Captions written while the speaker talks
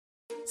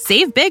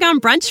Save big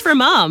on brunch for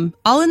mom,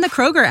 all in the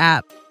Kroger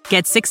app.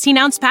 Get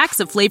 16-ounce packs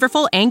of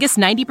flavorful Angus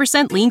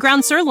 90% lean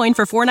ground sirloin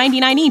for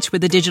 $4.99 each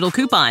with a digital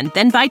coupon.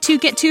 Then buy 2,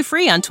 get 2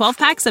 free on 12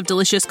 packs of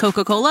delicious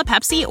Coca-Cola,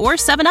 Pepsi, or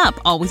 7-Up,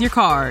 all with your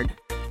card.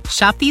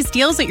 Shop these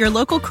deals at your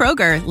local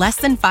Kroger, less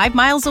than 5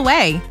 miles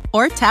away.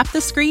 Or tap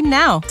the screen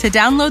now to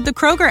download the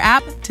Kroger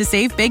app to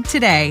save big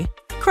today.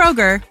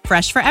 Kroger,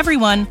 fresh for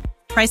everyone.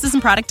 Prices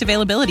and product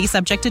availability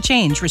subject to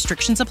change.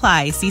 Restrictions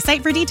apply. See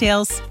site for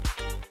details.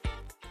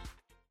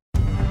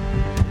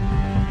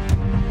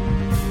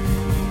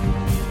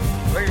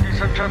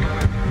 Ladies and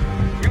gentlemen,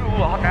 you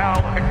are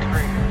now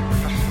entering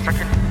the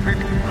Second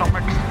Print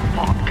Comics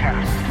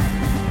Podcast,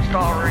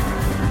 starring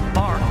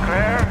Mark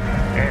Claire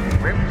and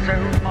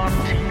Remzo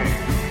Martinez.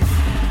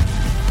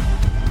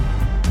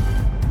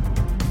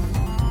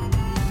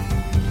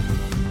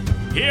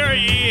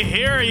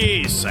 Hear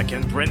ye,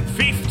 Second Print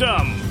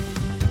Fiefdom!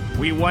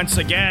 We once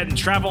again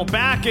travel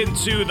back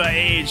into the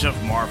age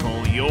of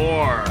Marvel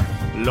yore.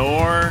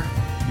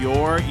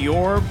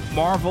 Your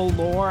Marvel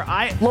lore.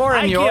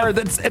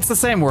 It's the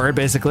same word,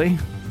 basically.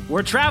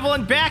 We're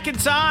traveling back in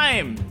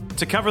time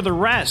to cover the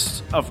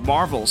rest of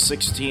Marvel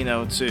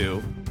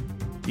 1602.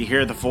 You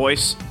hear the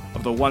voice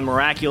of the one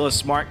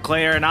miraculous Mark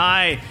Claire, and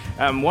I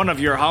am one of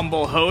your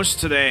humble hosts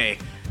today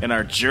in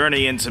our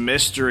journey into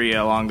mystery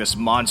along this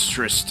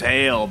monstrous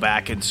tale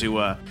back into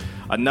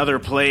another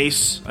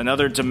place,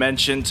 another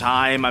dimension,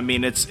 time. I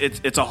mean, it's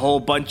a whole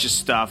bunch of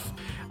stuff.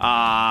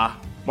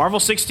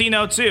 Marvel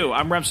 1602.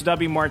 I'm Remso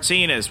W.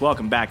 Martinez.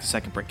 Welcome back to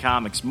Second Print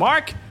Comics.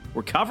 Mark,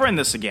 we're covering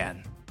this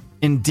again.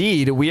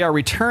 Indeed, we are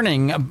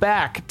returning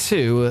back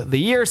to the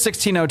year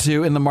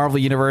 1602 in the Marvel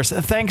Universe,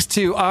 thanks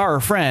to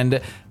our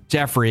friend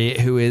Jeffrey,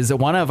 who is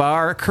one of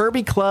our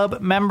Kirby Club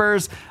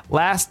members.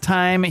 Last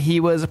time he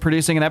was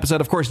producing an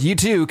episode. Of course, you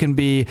too can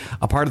be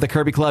a part of the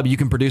Kirby Club. You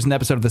can produce an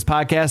episode of this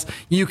podcast.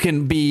 You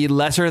can be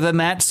lesser than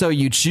that, so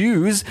you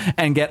choose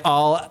and get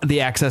all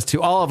the access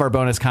to all of our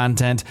bonus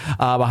content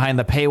behind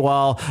the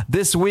paywall.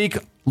 This week,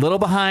 little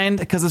behind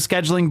because of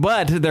scheduling,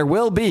 but there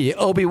will be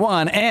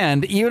Obi-Wan,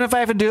 and even if I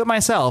have to do it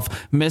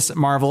myself, Miss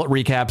Marvel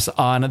recaps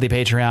on the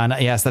Patreon.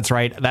 Yes, that's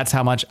right. That's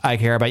how much I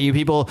care about you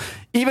people.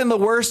 Even the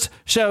worst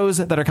shows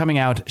that are coming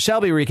out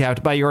shall be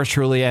recapped by yours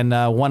truly and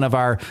one of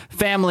our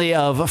family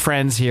of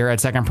friends here at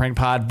Second Print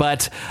Pod.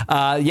 But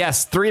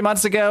yes, 3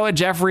 months ago,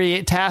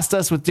 Jeffrey tasked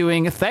us with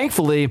doing,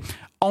 thankfully,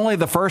 only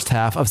the first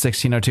half of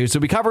 1602. So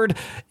we covered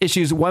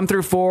issues 1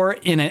 through 4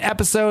 in an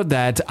episode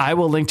that I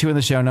will link to in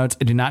the show notes.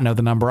 I do not know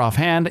the number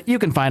offhand. You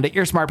can find it.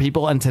 You're smart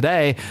people. And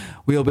today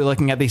we will be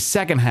looking at the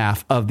second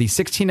half of the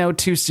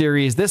 1602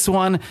 series. This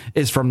one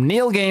is from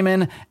Neil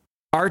Gaiman,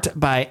 art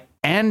by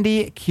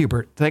Andy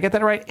Kubert. Did I get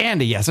that right?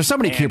 Andy, yes. There's so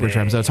many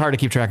Kuberts, so it's hard to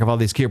keep track of all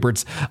these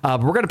Kuberts.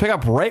 But we're going to pick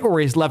up right where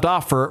we left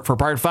off for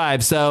part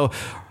 5. So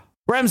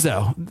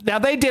Remzo, now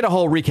they did a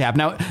whole recap.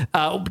 Now,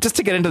 just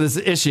to get into this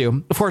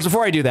issue, of course,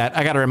 before I do that,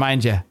 I got to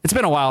remind you, it's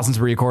been a while since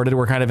we recorded.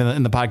 We're kind of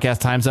in the podcast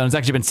time zone. It's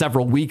actually been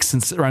several weeks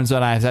since Remzo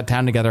and I have sat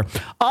down together.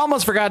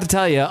 Almost forgot to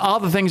tell you all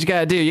the things you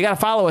got to do. You got to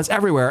follow us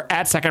everywhere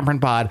at Second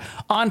Print Pod,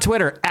 on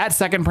Twitter at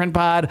Second Print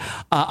Pod,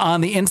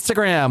 on the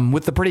Instagram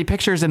with the pretty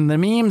pictures and the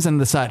memes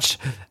and the such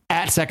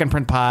at Second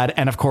Print Pod,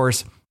 and of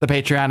course, the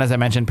Patreon, as I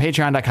mentioned,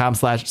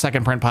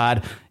 patreon.com/Second Print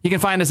Pod. You can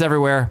find us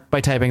everywhere by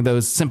typing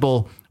those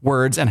simple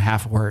words and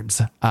half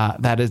words.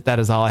 That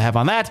is all I have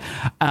on that.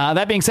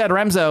 That being said,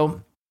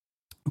 Remzo,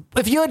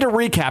 if you had to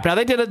recap, now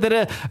they did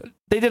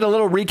a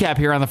little recap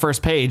here on the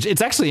first page.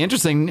 It's actually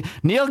interesting.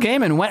 Neil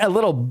Gaiman went a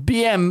little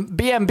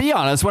BMB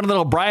on us, went a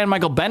little Brian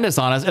Michael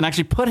Bendis on us, and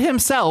actually put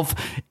himself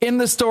in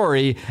the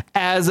story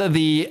as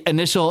the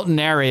initial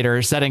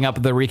narrator setting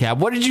up the recap.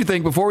 What did you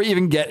think before we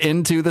even get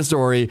into the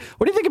story?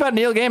 What do you think about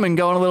Neil Gaiman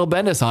going a little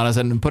Bendis on us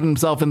and putting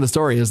himself in the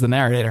story as the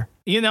narrator?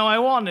 You know, I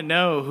want to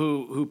know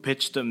who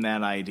pitched him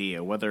that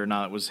idea, whether or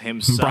not it was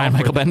himself. Brian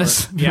Michael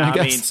Bendis? Yeah,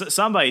 I mean,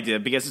 somebody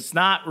did, because it's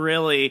not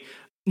really...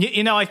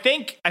 You know, I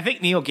think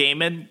Neil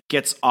Gaiman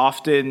gets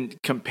often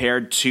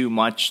compared too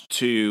much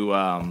to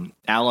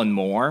Alan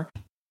Moore.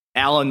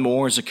 Alan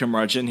Moore is a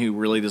curmudgeon who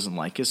really doesn't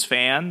like his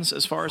fans,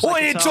 as far as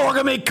What are you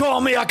talking me?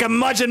 Call me a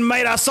curmudgeon,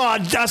 mate. I saw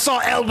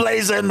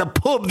Hellblazer in the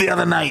pub the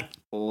other night.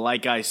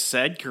 Like I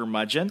said,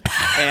 curmudgeon.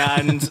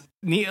 And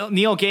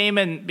Neil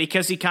Gaiman,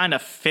 because he kind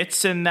of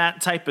fits in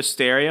that type of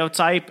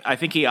stereotype, I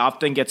think he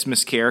often gets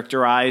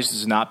mischaracterized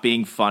as not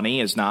being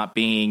funny, as not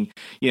being,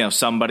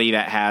 somebody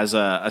that has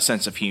a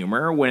sense of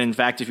humor, when in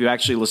fact, if you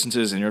actually listen to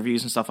his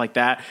interviews and stuff like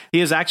that, he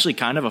is actually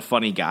kind of a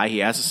funny guy. He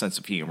has a sense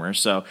of humor.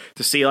 So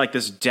to see like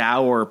this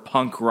dour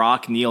punk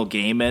rock Neil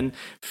Gaiman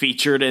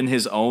featured in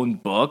his own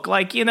book,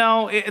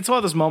 it's one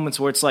of those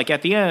moments where it's like,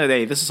 at the end of the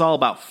day, this is all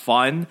about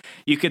fun.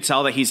 You could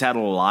tell that he's had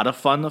a lot of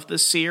fun with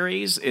this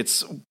series.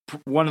 It's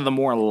one of the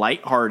more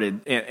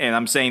lighthearted, and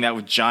I'm saying that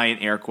with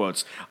giant air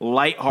quotes,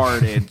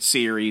 lighthearted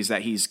series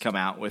that he's come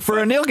out with. For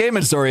a Neil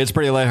Gaiman story, it's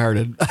pretty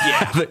lighthearted.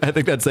 Yeah. I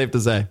think that's safe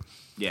to say.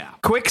 Yeah.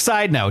 Quick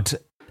side note.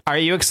 Are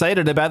you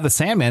excited about the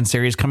Sandman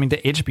series coming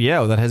to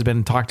HBO that has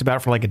been talked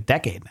about for like a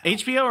decade now?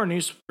 HBO or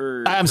news?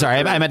 I'm sorry,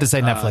 I meant to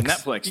say Netflix.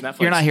 Netflix.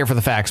 You're not here for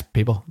the facts,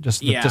 people.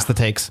 Just the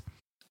takes.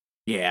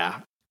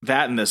 Yeah,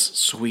 that and this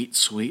sweet,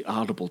 sweet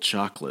audible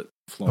chocolate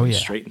flowing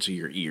straight into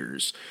your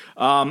ears.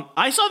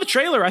 I saw the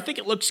trailer. I think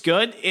it looks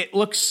good. It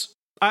looks.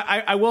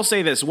 I will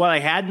say this: what I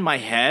had in my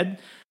head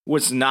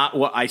was not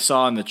what I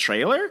saw in the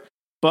trailer,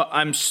 but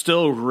I'm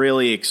still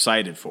really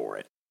excited for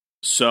it.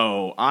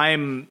 So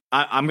I'm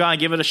gonna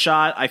give it a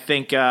shot. I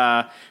think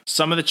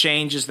some of the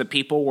changes that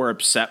people were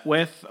upset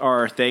with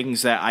are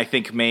things that I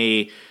think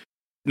may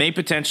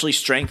potentially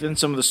strengthen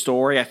some of the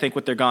story. I think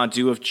what they're gonna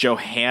do with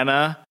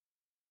Johanna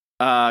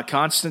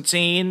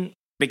Constantine,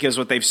 because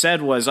what they've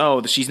said was,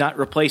 she's not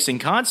replacing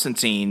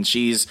Constantine.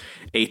 She's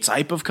a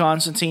type of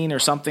Constantine or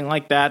something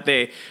like that.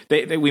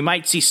 We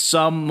might see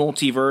some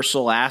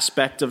multiversal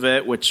aspect of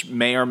it, which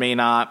may or may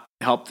not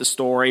help the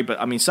story. But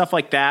I mean, stuff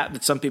like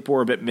that some people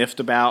were a bit miffed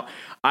about.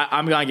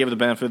 I'm going to give the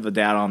benefit of the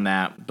doubt on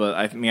that. But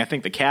I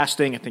think the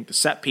casting, I think the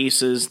set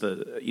pieces,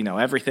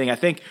 everything. I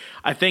think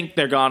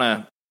they're going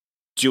to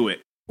do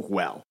it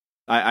well.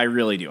 I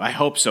really do. I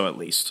hope so, at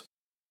least.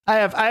 I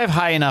have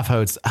high enough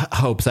hopes.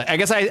 I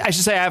guess I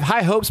should say I have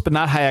high hopes, but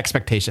not high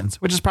expectations,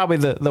 which is probably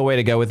the way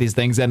to go with these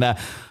things. And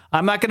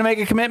I'm not going to make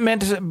a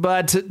commitment,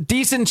 but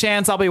decent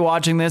chance I'll be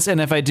watching this.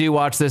 And if I do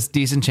watch this,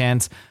 decent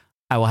chance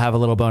I will have a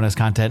little bonus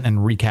content and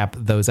recap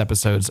those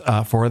episodes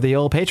for the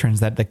old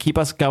patrons that keep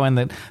us going,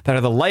 that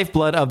are the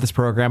lifeblood of this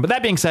program. But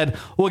that being said,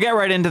 we'll get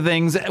right into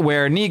things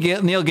where Neil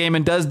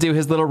Gaiman does do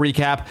his little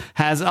recap,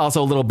 has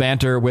also a little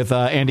banter with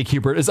Andy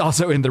Kubert is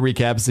also in the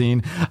recap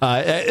scene.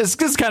 It's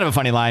just kind of a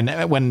funny line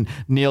when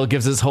Neil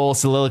gives his whole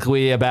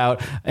soliloquy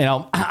about,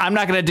 I'll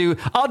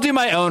do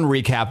my own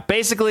recap.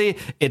 Basically,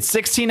 it's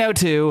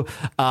 1602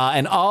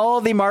 and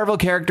all the Marvel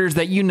characters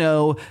that you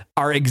know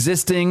are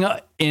existing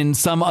in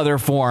some other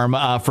form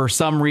for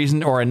some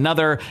reason or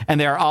another. And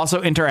they are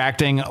also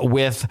interacting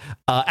with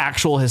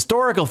actual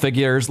historical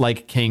figures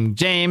like King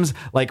James,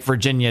 like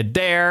Virginia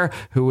Dare,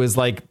 who was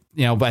like,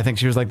 I think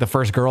she was like the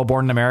first girl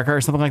born in America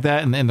or something like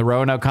that in the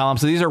Roanoke column.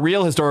 So these are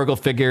real historical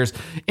figures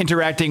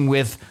interacting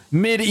with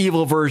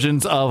medieval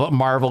versions of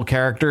Marvel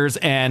characters.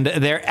 And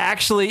there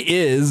actually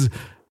is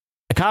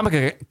a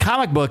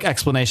comic book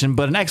explanation,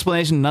 but an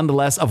explanation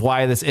nonetheless of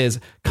why this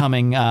is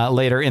coming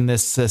later in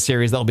this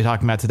series that we'll be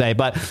talking about today.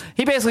 But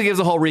he basically gives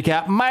a whole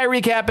recap. My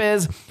recap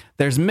is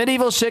there's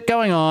medieval shit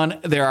going on.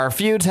 There are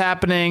feuds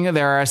happening.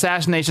 There are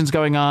assassinations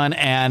going on.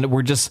 And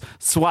we're just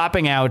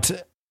swapping out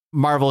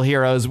Marvel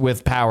heroes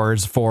with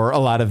powers for a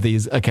lot of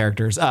these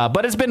characters.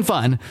 But it's been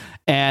fun.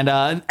 And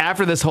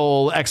after this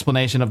whole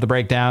explanation of the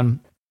breakdown,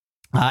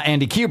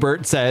 Andy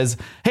Kubert says,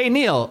 "Hey,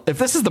 Neil, if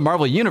this is the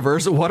Marvel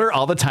Universe, what are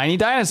all the tiny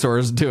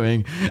dinosaurs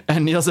doing?"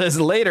 And Neil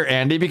says, "Later,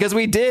 Andy, because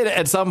we did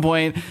at some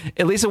point,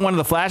 at least in one of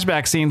the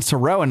flashback scenes to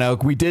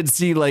Roanoke, we did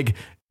see like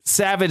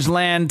Savage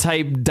Land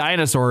type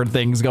dinosaur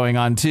things going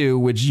on too,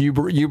 which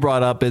you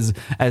brought up as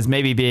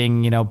maybe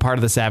being, part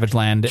of the Savage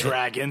Land.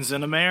 Dragons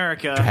in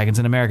America,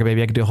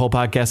 baby. I could do a whole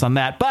podcast on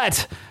that,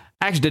 but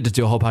I actually did just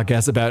do a whole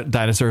podcast about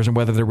dinosaurs and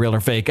whether they're real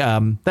or fake.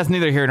 That's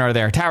neither here nor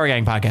there. Tower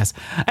Gang podcast.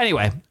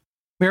 Anyway,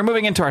 we're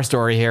moving into our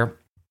story here.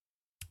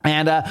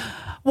 And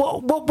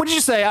what did you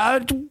say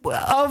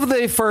of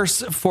the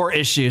first 4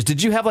 issues?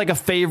 Did you have like a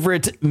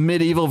favorite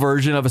medieval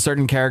version of a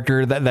certain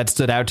character that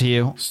stood out to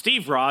you?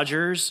 Steve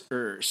Rogers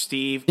or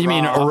Steve. You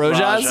mean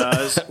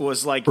Rojas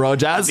was like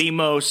Rojas? The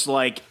most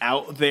like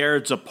out there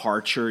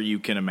departure you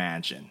can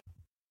imagine.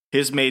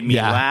 His made me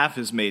laugh.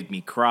 His made me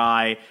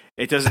cry.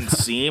 It doesn't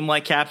seem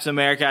like Captain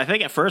America. I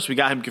think at first we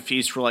got him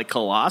confused for like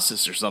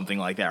Colossus or something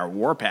like that, or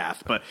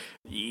Warpath. But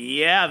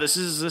yeah, this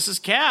is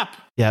Cap.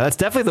 Yeah, that's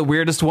definitely the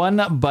weirdest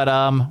one. But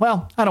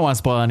well, I don't want to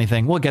spoil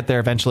anything. We'll get there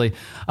eventually.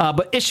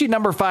 But issue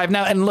number 5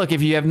 now. And look,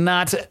 if you have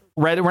not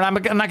read it, I'm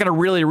not going to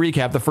really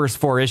recap the first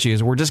 4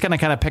 issues. We're just going to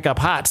kind of pick up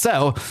hot.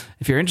 So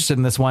if you're interested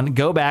in this one,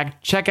 go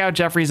back, check out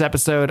Jeffrey's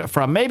episode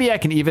from, maybe I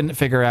can even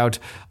figure out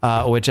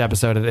which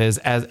episode it is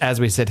as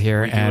we sit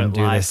here and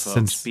do this. Folks.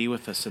 Since be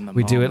with us in the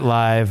we moment. do it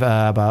live.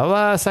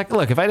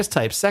 Look, if I just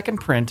type second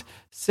print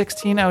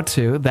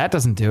 1602, that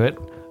doesn't do it.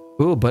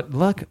 Ooh, but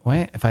look,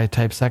 wait, if I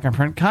type second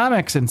print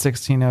comics in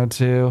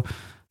 1602,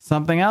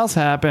 something else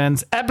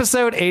happens.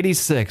 Episode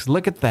 86.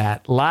 Look at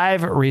that.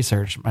 Live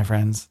research, my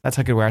friends. That's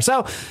how good we are. So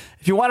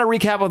if you want a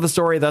recap of the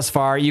story thus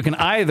far, you can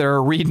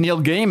either read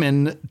Neil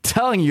Gaiman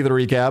telling you the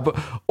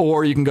recap,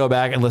 or you can go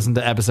back and listen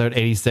to episode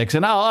 86.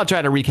 And I'll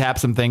try to recap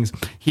some things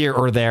here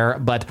or there.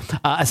 But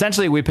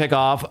essentially, we pick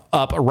up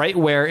right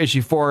where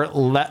issue 4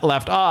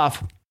 left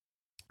off.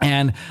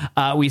 And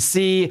we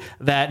see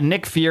that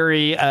Nick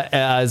Fury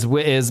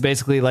is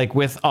basically like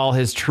with all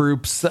his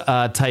troops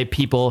type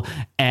people,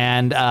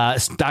 and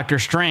Doctor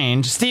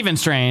Strange, Stephen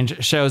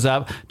Strange, shows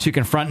up to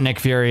confront Nick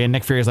Fury. And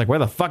Nick Fury is like, "Where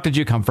the fuck did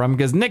you come from?"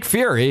 Because Nick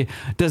Fury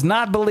does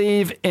not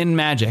believe in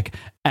magic.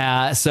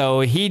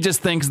 So he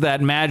just thinks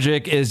that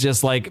magic is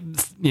just like,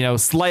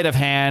 sleight of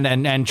hand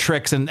and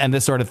tricks and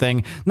this sort of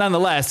thing.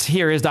 Nonetheless,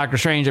 here is Doctor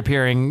Strange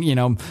appearing,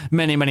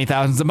 many, many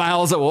thousands of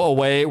miles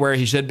away where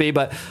he should be.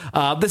 But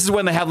this is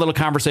when they have a little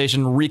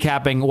conversation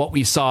recapping what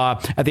we saw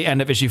at the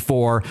end of issue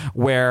 4,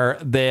 where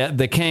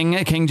the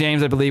King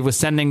James, I believe, was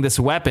sending this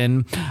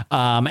weapon,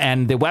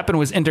 and the weapon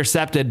was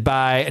intercepted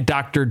by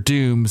Doctor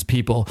Doom's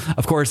people.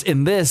 Of course,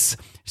 in this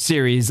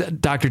series,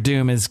 Doctor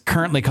Doom is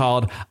currently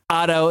called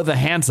Otto the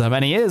Handsome,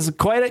 and he is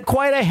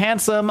quite a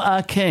handsome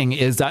king.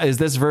 Is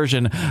this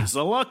version? He's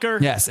a looker.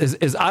 Yes,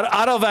 is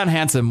Otto Van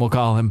Handsome, we'll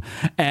call him,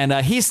 and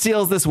he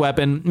steals this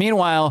weapon.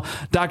 Meanwhile,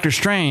 Doctor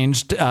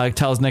Strange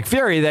tells Nick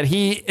Fury that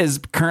he is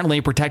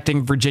currently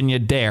protecting Virginia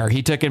Dare.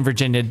 He took in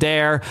Virginia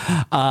Dare,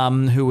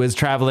 who was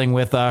traveling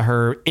with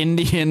her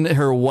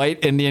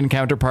white Indian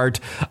counterpart,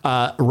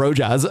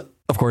 Rojas,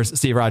 of course,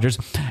 Steve Rogers,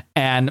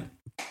 and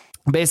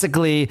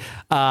basically,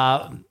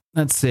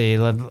 let's see.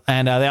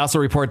 And they also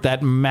report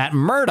that Matt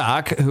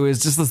Murdock, who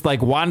is just this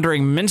like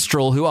wandering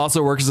minstrel who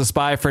also works as a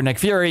spy for Nick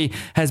Fury,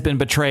 has been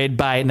betrayed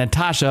by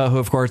Natasha, who,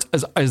 of course,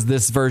 is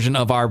this version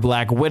of our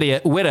Black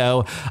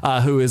Widow,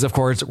 who is, of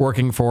course,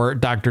 working for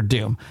Doctor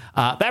Doom.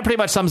 That pretty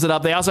much sums it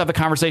up. They also have a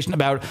conversation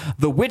about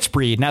the Witch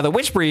Breed. Now, the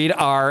Witch Breed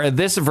are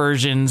this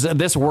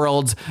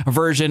world's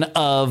version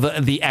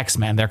of the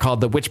X-Men. They're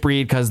called the Witch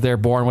Breed because they're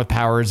born with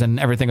powers, and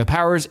everything with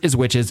powers is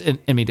witches in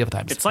medieval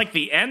times. It's like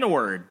the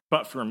N-word,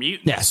 but for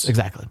mutants. Yes,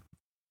 exactly.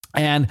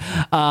 And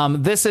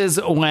this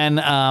is when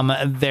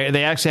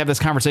they actually have this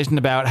conversation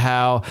about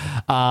how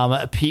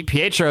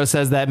Pietro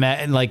says that,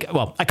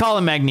 I call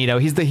him Magneto.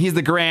 He's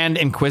the Grand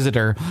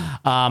Inquisitor.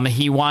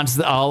 He wants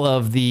all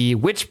of the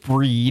Witch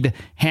Breed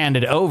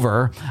handed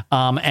over,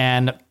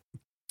 and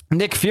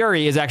Nick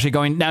Fury is actually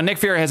going now. Nick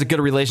Fury has a good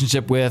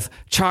relationship with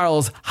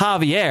Charles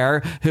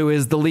Xavier, who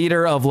is the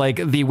leader of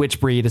the Witch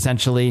Breed,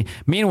 essentially.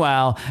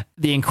 Meanwhile,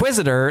 the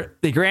Inquisitor,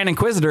 the Grand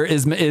Inquisitor,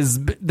 is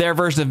their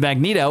version of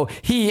Magneto.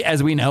 He,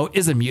 as we know,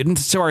 is a mutant.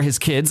 So are his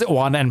kids,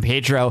 Wanda and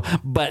Pietro,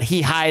 but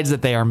he hides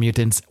that they are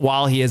mutants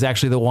while he is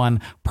actually the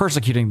one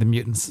persecuting the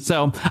mutants.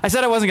 So I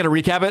said I wasn't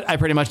going to recap it. I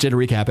pretty much did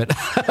recap it.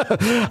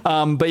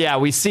 But yeah,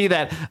 we see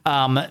that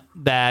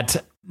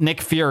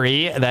Nick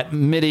Fury, that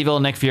medieval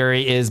Nick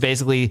Fury, is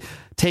basically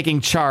taking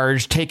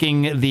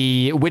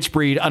the Witch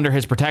Breed under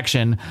his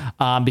protection,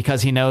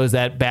 because he knows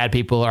that bad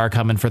people are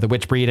coming for the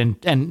Witch Breed,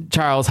 and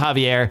Charles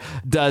Xavier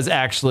does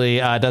actually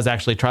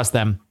trust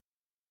them.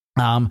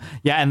 And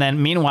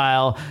then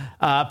meanwhile,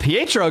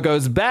 Pietro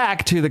goes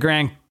back to the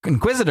Grand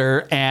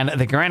Inquisitor, and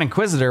the Grand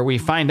Inquisitor, we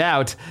find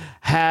out,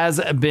 has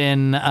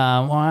been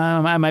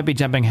I might be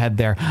jumping ahead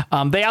there.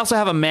 They also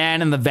have a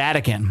man in the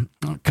Vatican,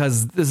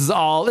 because this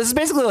is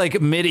basically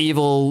like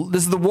medieval.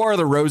 This is the War of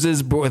the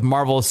Roses, but with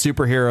Marvel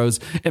superheroes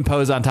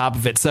imposed on top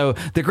of it. So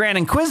the Grand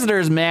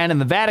Inquisitor's man in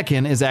the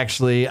Vatican is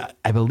actually,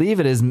 I believe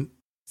it is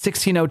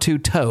 1602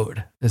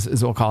 Toad is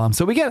what we'll call him.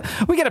 So we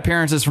get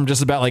appearances from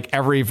just about like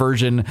every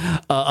version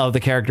of the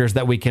characters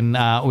that we can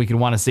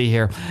want to see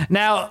here.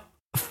 Now,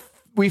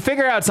 we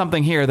figure out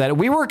something here that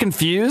we were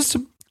confused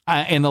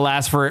in the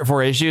last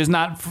four issues,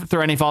 not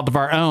through any fault of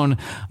our own,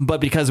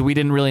 but because we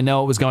didn't really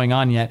know what was going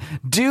on yet.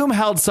 Doom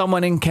held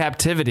someone in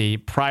captivity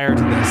prior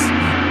to this.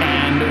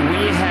 And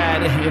we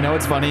had,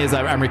 what's funny is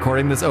I'm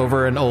recording this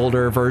over an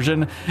older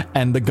version,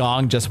 and the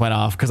gong just went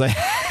off because I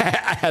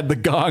had the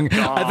gong.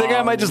 I think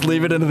I might just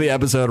leave it into the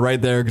episode right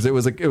there because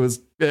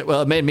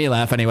it made me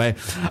laugh anyway.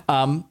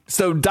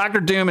 So Doctor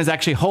Doom is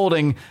actually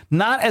holding,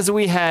 not as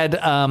we had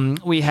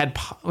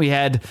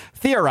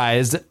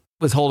theorized,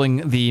 was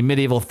holding the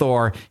medieval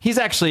Thor. He's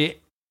actually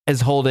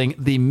is holding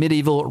the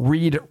medieval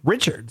Reed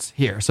Richards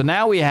here. So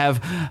now we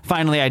have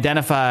finally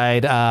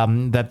identified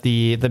that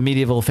the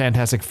medieval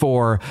Fantastic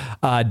Four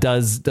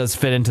does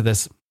fit into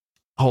this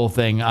whole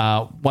thing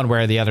one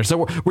way or the other.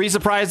 So were you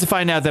surprised to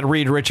find out that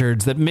Reed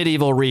Richards, that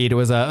medieval Reed,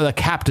 was a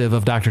captive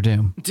of Doctor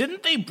Doom?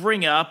 Didn't they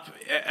bring up,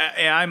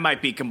 I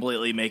might be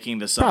completely making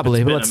this up.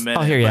 Probably, but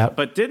I'll hear you out.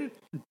 But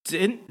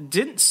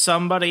didn't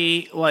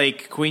somebody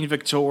like Queen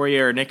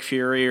Victoria or Nick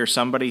Fury or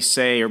somebody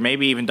say, or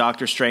maybe even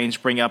Doctor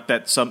Strange bring up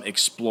that some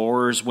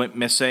explorers went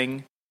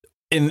missing?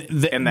 And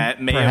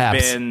that may have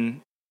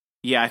been...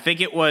 Yeah, I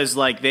think it was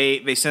like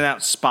they sent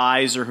out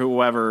spies or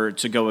whoever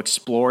to go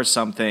explore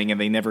something and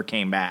they never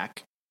came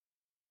back.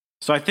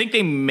 So I think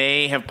they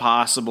may have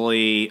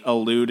possibly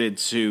alluded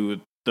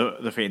to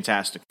the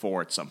Fantastic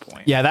Four at some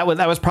point. Yeah,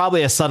 that was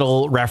probably a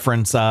subtle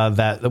reference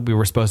that we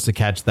were supposed to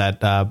catch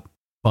that.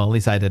 Well, at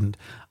least I didn't.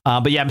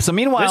 But yeah, so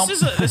meanwhile...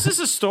 This is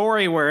a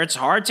story where it's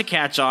hard to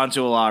catch on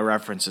to a lot of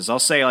references. I'll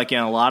say, like, in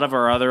a lot of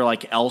our other,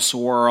 like,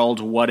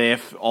 Elseworld, What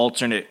If,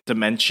 alternate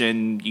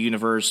dimension,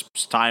 universe,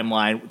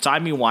 timeline,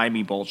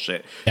 timey-wimey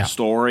bullshit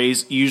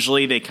stories,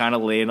 usually they kind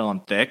of lay it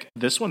on thick.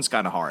 This one's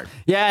kind of hard.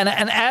 Yeah,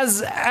 and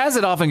as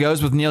it often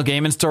goes with Neil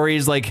Gaiman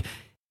stories, like...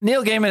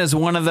 Neil Gaiman is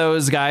one of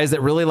those guys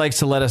that really likes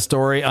to let a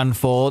story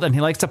unfold, and he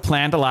likes to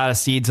plant a lot of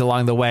seeds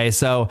along the way.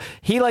 So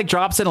he like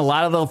drops in a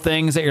lot of little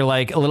things that you're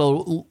like a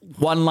little,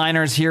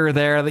 one-liners here or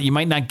there that you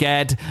might not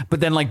get, but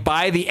then like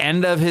by the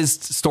end of his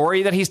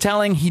story that he's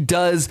telling, he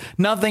does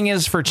nothing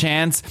is for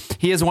chance.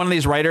 He is one of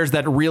these writers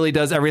that really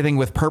does everything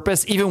with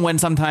purpose, even when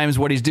sometimes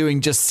what he's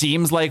doing just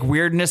seems like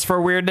weirdness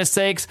for weirdness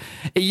sakes.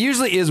 It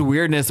usually is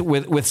weirdness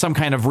with some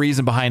kind of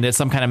reason behind it,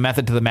 some kind of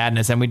method to the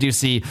madness, and we do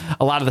see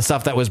a lot of the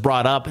stuff that was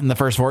brought up in the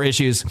first 4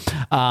 issues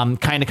kind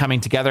of coming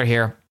together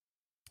here.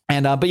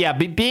 And but yeah,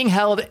 being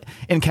held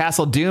in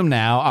Castle Doom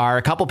now are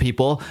a couple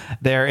people.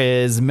 There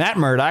is Matt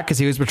Murdock, because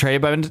he was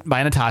betrayed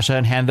by Natasha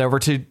and handed over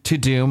to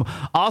Doom.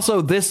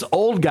 Also, this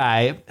old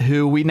guy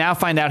who we now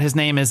find out his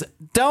name is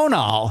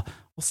Donal.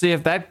 We'll see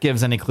if that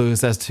gives any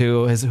clues as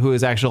to who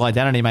his actual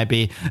identity might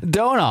be.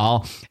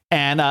 Donal.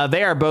 And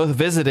they are both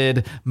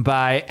visited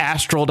by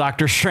astral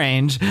Doctor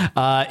Strange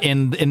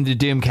in the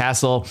Doom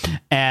Castle.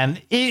 And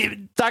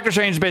Doctor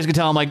Strange basically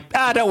telling him,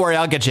 like, don't worry,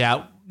 I'll get you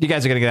out. You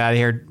guys are going to get out of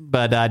here,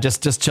 but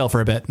just chill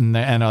for a bit. And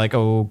they're like,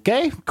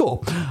 okay,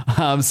 cool.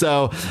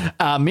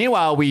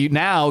 Meanwhile, we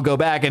now go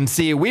back and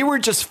see we were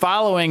just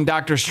following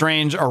Doctor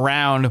Strange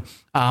around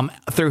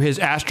through his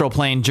astral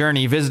plane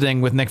journey,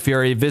 visiting with Nick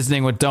Fury,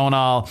 visiting with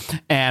Donal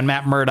and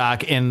Matt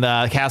Murdock in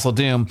the Castle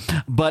Doom.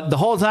 But the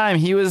whole time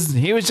he was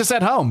just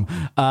at home.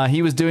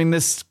 He was doing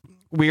this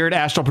weird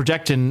astral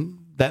projection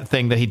that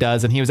thing that he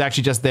does, and he was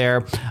actually just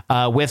there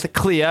with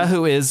Clea,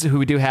 who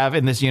we do have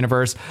in this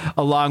universe,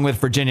 along with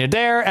Virginia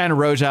Dare and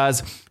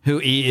Rojas, who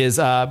he is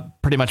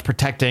pretty much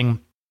protecting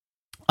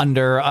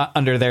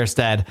under their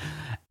stead.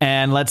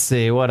 And let's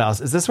see what else.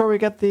 Is this where we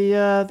get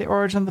the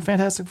origin of the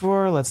Fantastic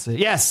Four? Let's see.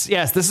 Yes,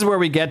 this is where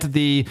we get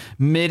the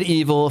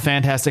medieval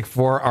Fantastic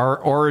Four, our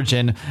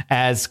origin,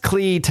 as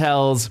Clea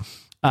tells.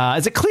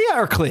 Is it Clea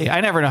or Clea?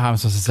 I never know how I'm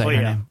supposed to say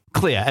her name.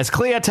 Clea. As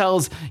Clea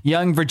tells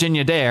young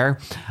Virginia Dare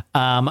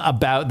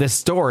about this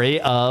story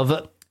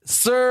of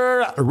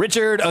Sir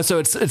Richard. Oh, so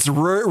it's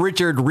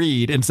Richard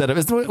Reed instead of,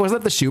 was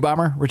that the shoe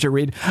bomber? Richard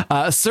Reed?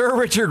 Sir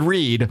Richard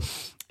Reed.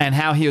 And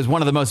how he was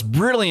one of the most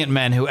brilliant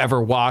men who ever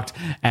walked.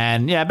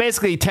 And yeah,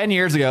 basically 10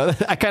 years ago,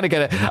 I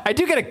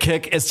do get a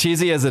kick, as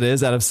cheesy as it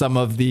is, out of some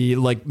of the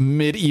like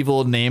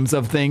medieval names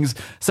of things.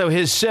 So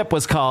his ship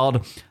was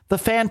called the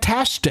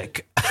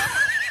Fantastic.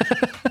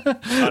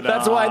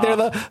 That's why they're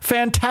the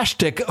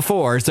Fantastic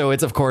Four. So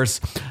it's, of course,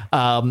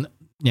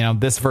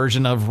 this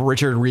version of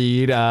Richard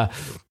Reed.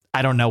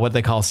 I don't know what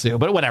they call Sue,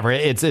 but whatever.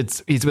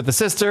 He's with the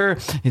sister,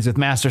 he's with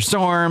Master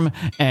Storm,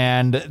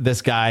 and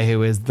this guy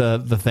who is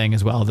the thing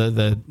as well,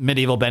 the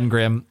medieval Ben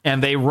Grimm,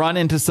 and they run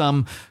into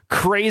some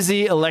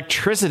crazy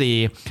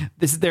electricity.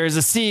 There's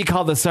a sea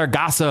called the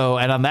Sargasso,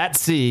 and on that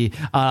sea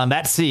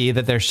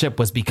that their ship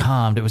was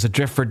becalmed. It was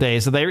adrift for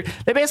days. So they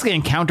basically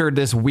encountered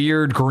this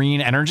weird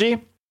green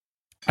energy.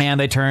 And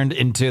they turned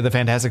into the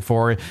Fantastic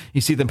Four.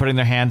 You see them putting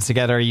their hands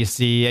together. You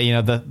see,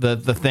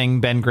 the thing,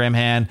 Ben Grimm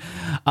hand,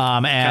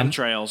 and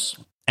chemtrails.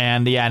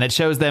 And and it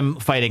shows them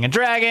fighting a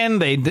dragon.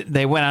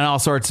 They went on all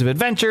sorts of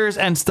adventures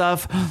and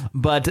stuff.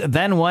 But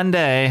then one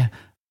day,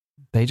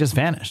 they just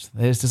vanished.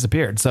 They just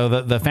disappeared. So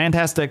the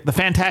Fantastic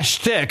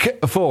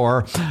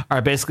Four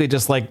are basically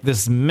just like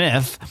this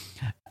myth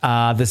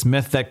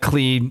that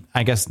Clea,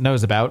 I guess,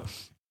 knows about.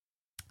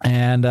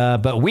 And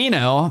but we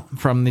know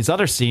from this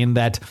other scene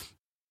that,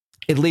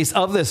 at least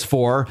of this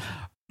four,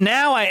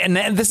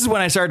 and this is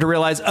when I started to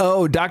realize,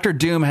 Dr.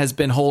 Doom has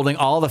been holding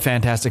all the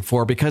Fantastic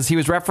Four, because he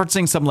was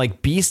referencing some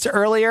like Beast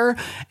earlier,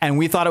 and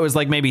we thought it was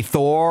like maybe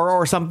Thor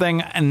or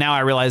something, and now I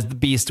realized the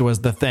Beast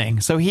was the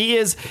thing. So he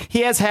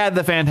has had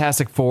the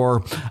Fantastic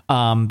Four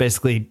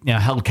basically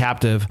held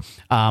captive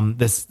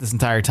this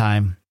entire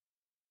time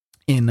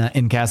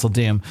in Castle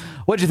Doom.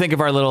 What did you think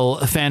of our little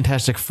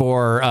Fantastic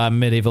Four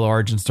medieval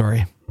origin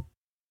story?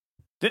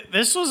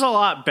 This was a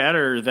lot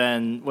better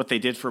than what they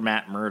did for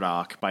Matt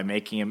Murdock by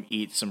making him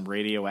eat some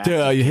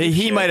radioactive.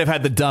 He might have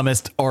had the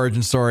dumbest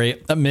origin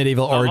story, a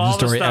medieval origin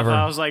story ever.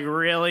 I was like,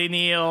 really,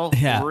 Neil?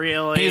 Yeah.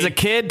 Really? He's a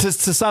kid, to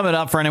sum it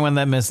up for anyone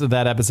that missed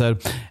that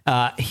episode.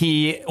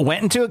 He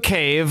went into a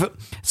cave,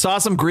 saw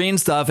some green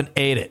stuff, and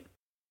ate it.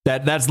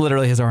 That's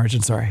literally his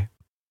origin story.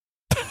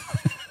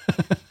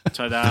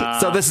 Ta-da.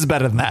 So this is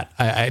better than that.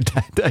 I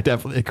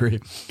definitely agree.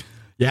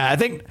 Yeah, I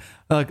think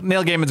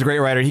Neil Gaiman's a great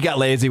writer. He got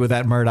lazy with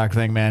that Murdoch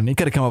thing, man. He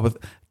could have come up with,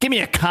 give me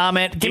a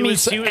comment, anything.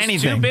 He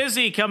was too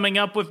busy coming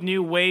up with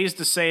new ways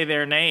to say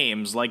their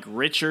names, like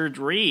Richard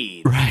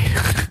Reed.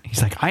 Right.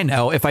 He's like, I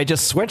know, if I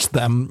just switch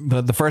them,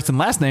 the first and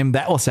last name,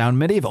 that will sound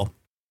medieval,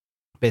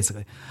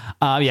 basically.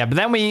 But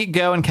then we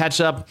go and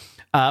catch up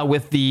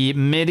with the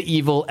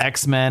medieval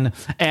X-Men,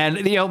 and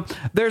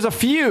there's a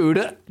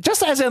feud,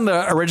 just as in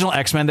the original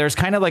X-Men. There's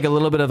kind of like a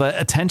little bit of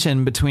a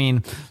tension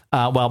between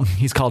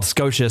he's called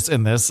Scotius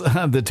in this,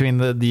 between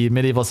the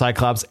medieval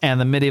Cyclops and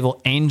the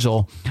medieval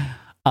Angel,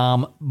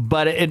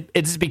 but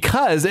it's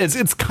because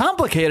it's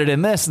complicated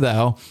in this,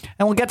 though,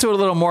 and we'll get to it a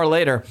little more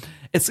later.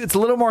 It's a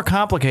little more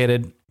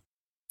complicated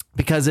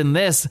because in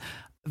this,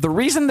 the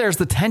reason there's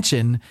the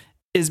tension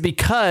is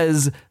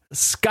because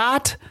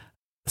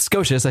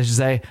Scotius, I should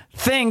say,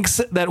 thinks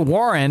that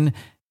Warren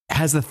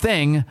has the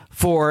thing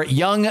for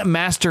young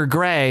Master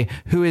Gray,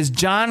 who is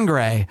John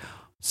Gray.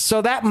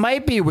 So that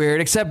might be weird,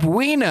 except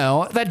we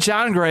know that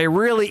John Grey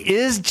really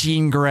is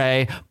Jean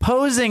Grey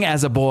posing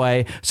as a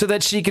boy so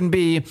that she can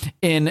be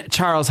in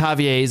Charles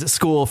Xavier's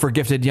school for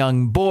gifted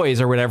young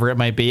boys or whatever it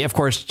might be. Of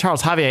course,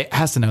 Charles Xavier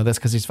has to know this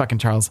because he's fucking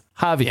Charles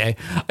Xavier.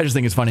 I just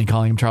think it's funny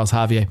calling him Charles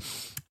Xavier.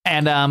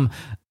 And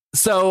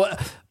so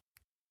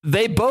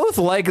they both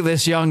like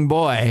this young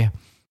boy.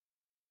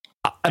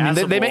 I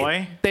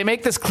mean, they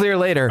make this clear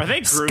later. Are they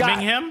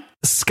grooming him?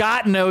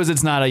 Scott knows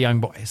it's not a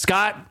young boy.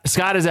 Scott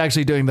is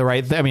actually doing the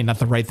right thing. I mean, not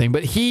the right thing,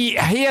 but he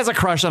has a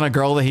crush on a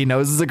girl that he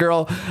knows is a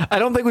girl. I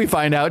don't think we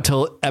find out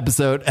till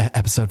episode.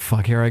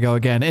 Fuck, here I go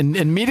again.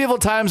 In medieval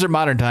times or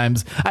modern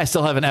times, I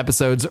still have an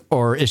episodes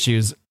or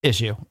issue,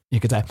 you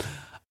could say.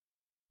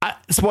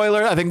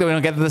 Spoiler, I think that we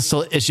don't get to this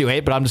till issue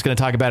 8, but I'm just going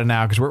to talk about it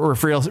now because we're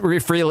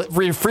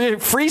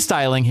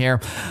freestyling here.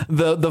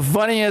 The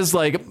funniest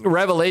like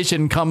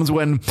revelation comes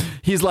when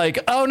he's like,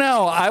 "Oh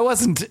no, I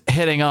wasn't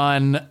hitting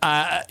on."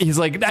 He's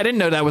like, "I didn't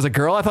know that was a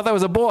girl. I thought that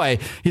was a boy."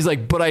 He's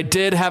like, "But I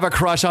did have a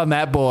crush on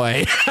that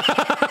boy."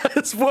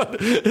 Is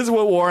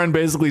what Warren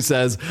basically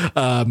says.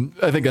 I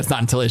think that's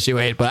not until issue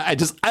 8, but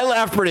I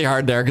laughed pretty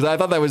hard there because I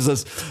thought that was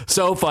just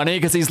so funny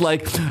because he's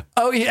like,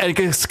 "Oh yeah,"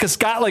 because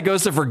Scott like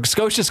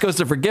Scotius goes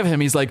to forgive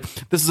him. He's like,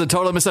 "This is a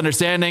total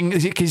misunderstanding."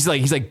 He's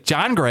like,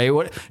 "John Grey,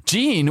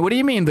 Jean, what do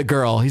you mean the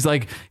girl?" He's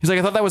like,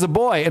 "I thought that was a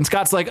boy." And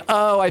Scott's like,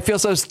 "Oh, I feel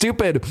so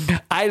stupid.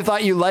 I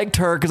thought you liked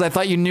her because I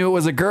thought you knew it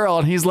was a girl."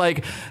 And he's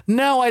like,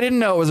 "No, I didn't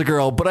know it was a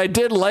girl, but I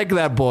did like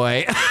that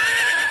boy."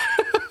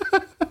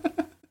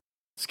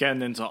 It's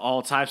getting into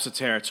all types of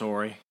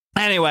territory.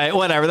 Anyway,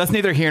 whatever. That's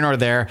neither here nor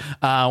there.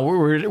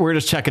 We're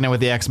just checking in with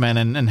the X-Men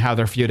and how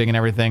they're feuding and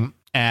everything.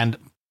 And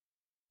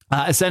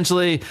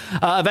eventually,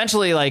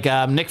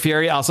 like Nick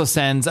Fury also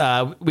sends.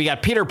 We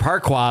got Peter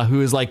Parquois,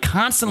 who is like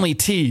constantly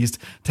teased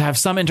to have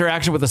some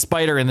interaction with a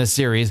spider in this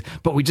series,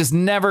 but we just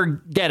never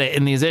get it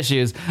in these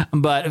issues.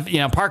 But you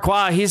know,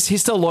 Parquois, he's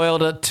still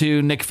loyal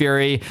to Nick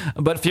Fury,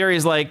 but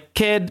Fury's like,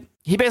 "Kid."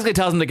 He basically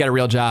tells him to get a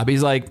real job.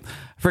 He's like,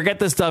 "Forget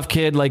this stuff,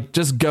 kid. Like,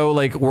 just go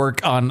like work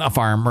on a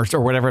farm or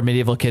whatever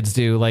medieval kids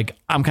do. Like,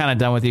 I'm kind of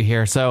done with you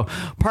here." So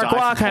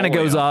Parquois kind of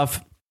goes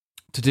off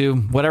to do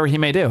whatever he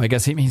may do. I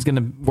guess he's going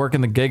to work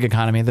in the gig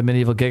economy, the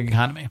medieval gig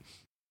economy.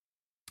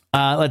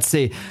 Let's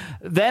see.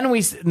 Then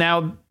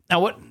now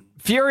what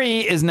Fury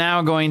is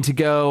now going to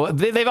go.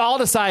 They've all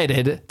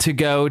decided to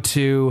go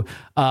to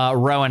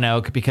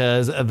Roanoke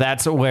because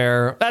that's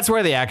where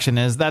the action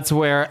is. That's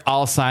where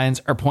all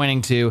signs are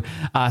pointing to.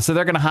 So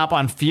they're going to hop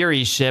on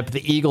Fury's ship, the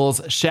Eagle's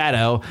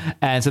Shadow.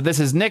 And so this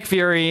is Nick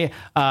Fury,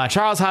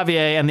 Charles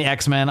Xavier, and the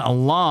X-Men,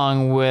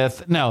 along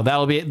with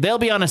they'll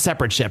be on a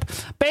separate ship.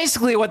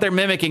 Basically, what they're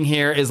mimicking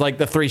here is like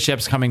the 3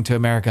 ships coming to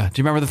America.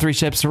 Do you remember the 3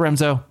 ships,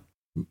 Remzo?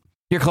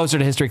 You're closer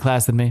to history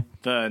class than me.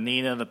 The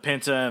Nina, the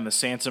Pinta, and the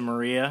Santa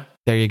Maria.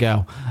 There you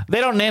go. They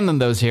don't name them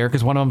those here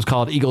because one of them's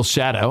called Eagle's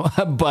Shadow,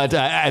 but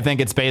I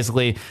think it's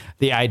basically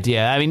the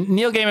idea. I mean,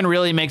 Neil Gaiman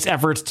really makes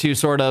efforts to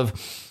sort of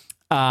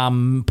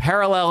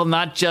parallel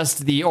not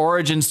just the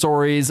origin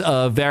stories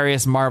of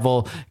various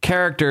Marvel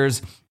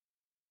characters,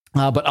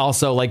 but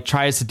also like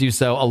tries to do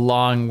so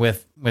along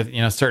with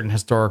certain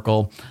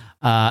historical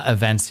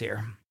events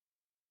here.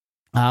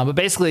 But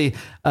basically,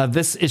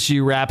 this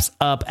issue wraps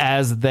up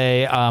as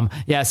they,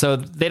 so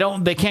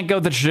they can't go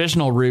the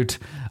traditional route.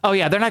 Oh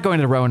yeah, they're not going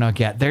to Roanoke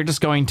yet. They're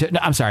just going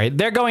to,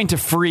 they're going to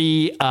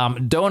free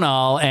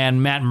Donal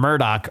and Matt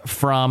Murdock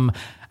from,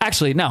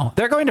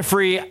 they're going to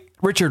free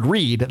Richard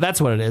Reed.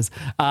 That's what it is.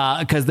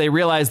 Because they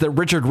realize that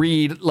Richard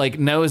Reed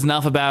knows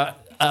enough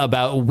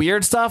about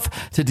weird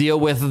stuff to deal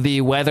with the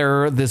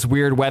weather, this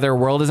weird weather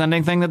world is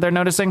ending thing that they're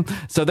noticing.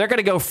 So they're going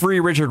to go free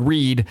Richard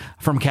Reed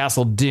from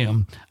Castle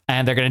Doom,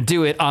 and they're going to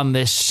do it on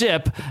this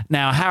ship.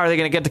 Now, how are they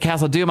going to get to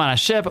Castle Doom on a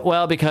ship?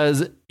 Well,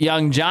 because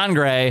young John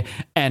Grey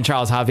and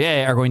Charles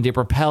Xavier are going to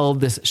propel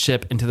this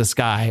ship into the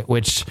sky,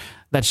 which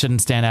that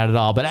shouldn't stand out at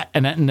all. But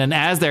and then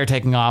as they're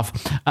taking off,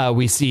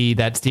 we see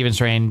that Stephen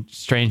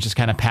Strange just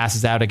kind of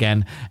passes out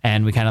again,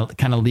 and we kind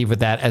of leave with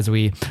that as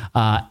we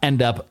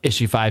end up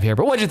issue 5 here.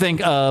 But what do you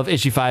think of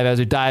issue 5 as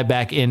we dive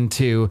back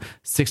into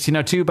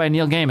 1602 by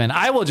Neil Gaiman?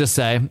 I will just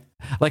say,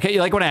 like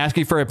when I ask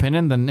you for an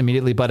opinion, then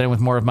immediately butt in with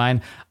more of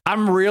mine.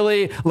 I'm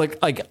really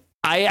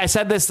I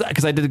said this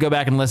because I did go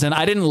back and listen.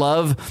 I didn't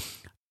love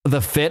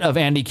the fit of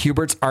Andy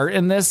Kubert's art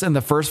in this in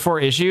the first 4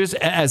 issues.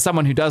 As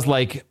someone who does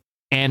like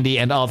Andy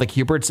and all the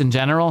Kuberts in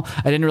general,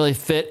 I didn't really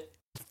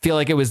feel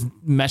like it was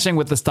meshing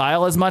with the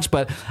style as much,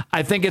 but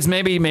I think it's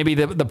maybe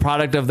the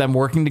product of them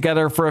working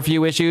together for a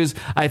few issues.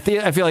 I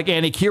feel like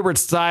Andy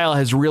Kubert's style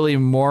has really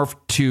morphed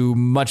to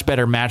much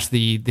better match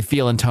the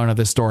feel and tone of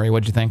this story.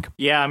 What'd you think?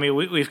 Yeah, I mean,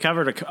 we've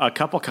covered a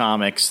couple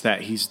comics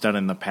that he's done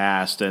in the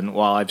past, and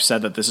while I've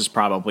said that this is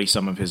probably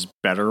some of his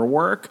better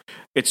work,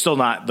 it's still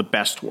not the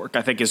best work.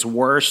 I think his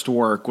worst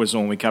work was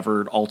when we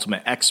covered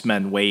Ultimate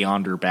X-Men way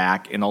yonder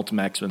back in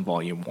Ultimate X-Men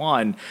Volume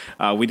 1.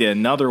 We did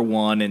another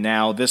one, and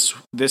now this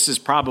is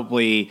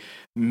probably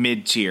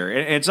mid-tier.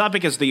 And it's not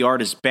because the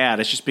art is bad,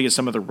 it's just because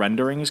some of the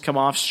renderings come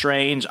off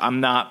strange. I'm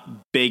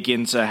not big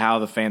into how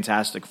the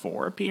Fantastic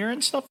Four appear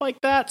and stuff like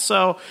that.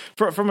 So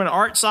from an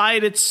art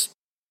side, it's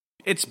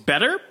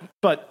better,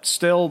 but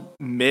still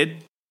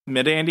mid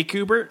Andy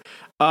Kubert.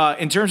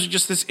 In terms of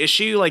just this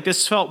issue, like,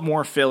 this felt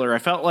more filler. I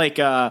felt like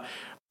the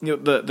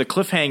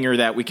cliffhanger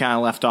that we kind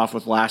of left off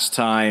with last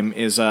time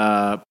is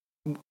it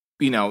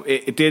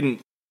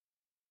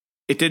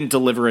didn't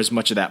deliver as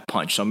much of that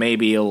punch. So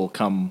maybe it'll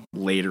come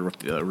later with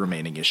the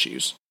remaining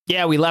issues.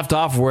 Yeah, we left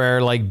off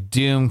where like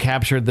Doom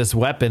captured this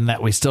weapon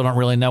that we still don't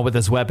really know what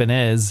this weapon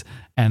is.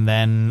 And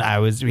then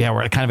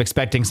we're kind of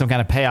expecting some kind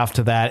of payoff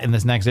to that in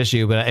this next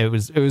issue, but it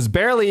was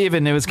barely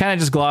even. It was kind of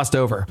just glossed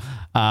over.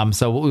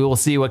 So we will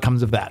see what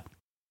comes of that.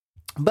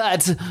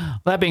 But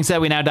that being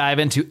said, we now dive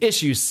into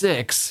issue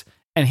 6.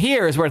 And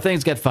here is where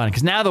things get fun,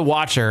 because now the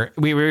Watcher,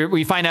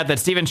 we find out that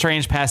Stephen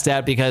Strange passed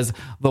out because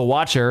the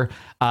Watcher,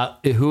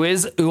 who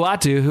is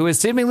Uatu, who is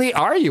seemingly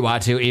our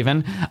Uatu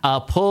even,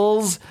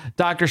 pulls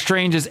Doctor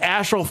Strange's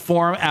astral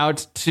form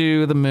out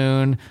to the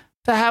moon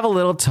to have a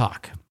little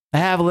talk, to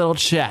have a little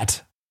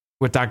chat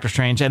with Doctor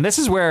Strange. And this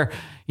is where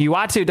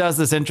Uatu does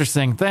this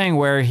interesting thing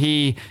where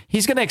he's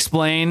going to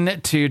explain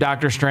to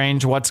Doctor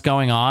Strange what's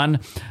going on,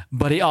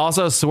 but he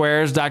also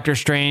swears Doctor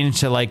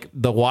Strange to like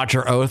the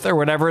Watcher oath or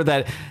whatever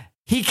that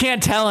he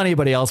can't tell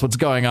anybody else what's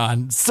going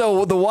on.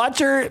 So the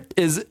Watcher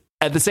is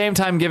at the same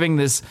time giving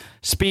this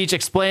speech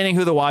explaining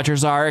who the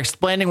Watchers are,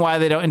 explaining why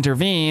they don't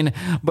intervene,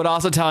 but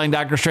also telling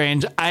Doctor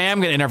Strange, I am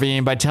going to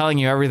intervene by telling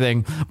you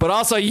everything, but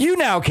also you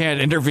now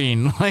can't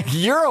intervene. Like,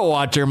 you're a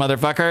Watcher,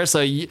 motherfucker. So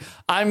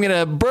I'm going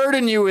to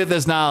burden you with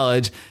this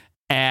knowledge,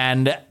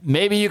 and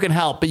maybe you can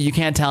help, but you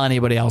can't tell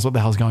anybody else what the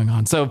hell's going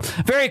on. So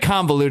very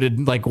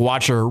convoluted, like,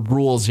 Watcher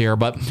rules here.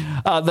 But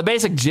the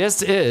basic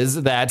gist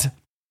is that,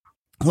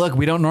 look,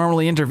 we don't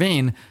normally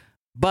intervene,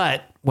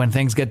 but when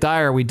things get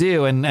dire, we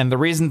do. And the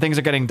reason things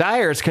are getting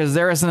dire is because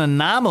there is an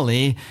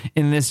anomaly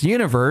in this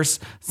universe.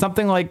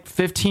 Something like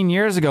 15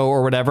 years ago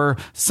or whatever,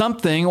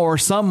 something or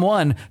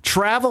someone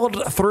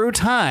traveled through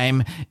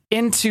time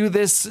into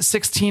this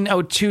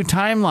 1602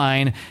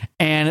 timeline,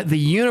 and the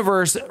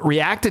universe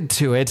reacted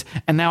to it.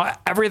 And now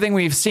everything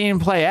we've seen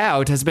play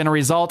out has been a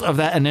result of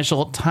that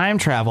initial time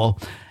travel.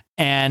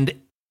 And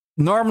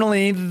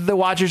normally, the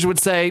Watchers would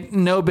say,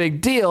 no big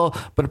deal,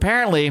 but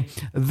apparently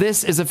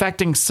this is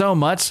affecting so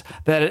much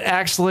that it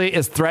actually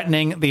is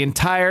threatening the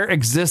entire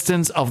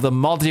existence of the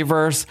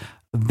multiverse.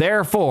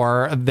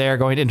 Therefore, they're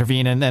going to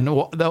intervene. And then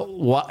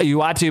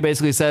Uatu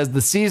basically says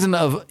the season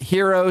of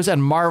Heroes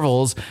and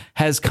Marvels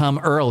has come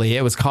early.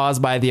 It was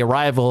caused by the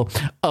arrival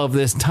of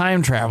this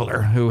time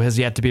traveler who has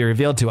yet to be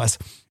revealed to us.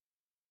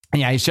 And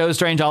yeah, he shows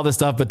Strange all this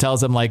stuff, but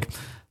tells him, like,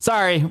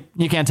 sorry,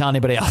 you can't tell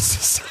anybody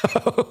else.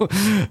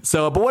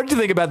 So, but what did you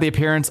think about the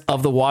appearance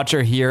of the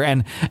Watcher here?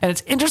 And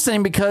it's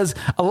interesting because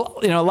a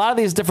lot of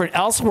these different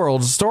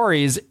Elseworlds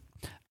stories,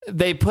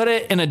 they put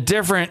it in a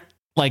different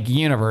like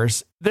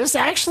universe. This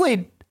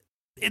actually,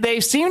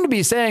 they seem to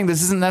be saying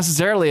this isn't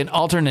necessarily an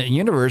alternate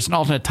universe, an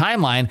alternate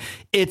timeline.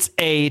 It's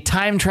a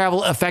time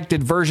travel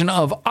affected version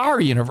of our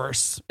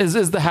universe.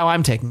 Is how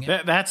I'm taking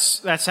it.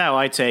 That's how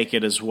I take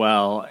it as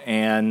well.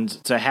 And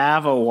to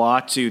have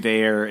Uatu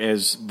there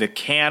as the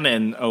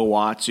canon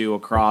Uatu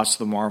across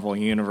the Marvel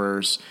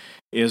universe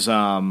is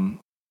one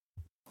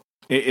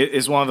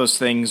of those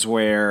things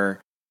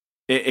where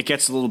it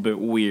gets a little bit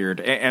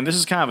weird. And this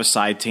is kind of a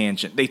side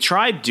tangent. They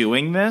tried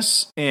doing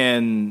this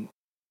in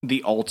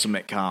the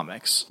Ultimate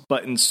Comics,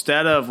 but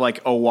instead of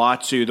like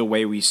Uatu the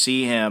way we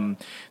see him,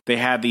 they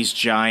had these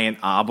giant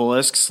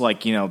obelisks,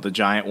 like, the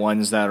giant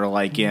ones that are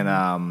like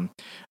in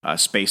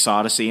Space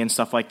Odyssey and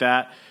stuff like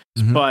that.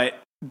 Mm-hmm. But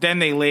then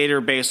they later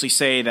basically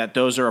say that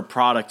those are a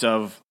product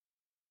of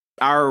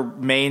our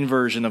main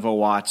version of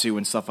Uatu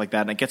and stuff like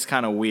that, and it gets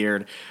kind of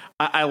weird.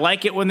 I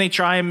like it when they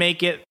try and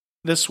make it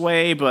this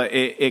way, but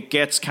it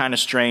gets kind of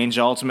strange.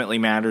 Ultimately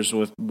matters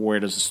with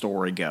where does the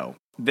story go.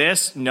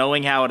 This,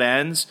 knowing how it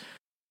ends,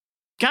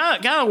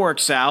 kind of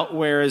works out,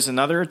 whereas in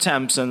other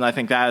attempts, and I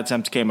think that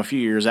attempt came a few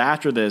years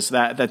after this,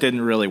 that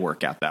didn't really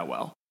work out that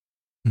well.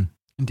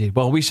 Indeed.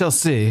 Well, we shall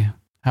see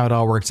how it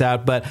all works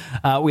out. But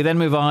we then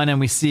move on and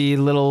we see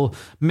little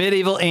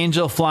medieval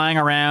Angel flying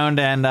around,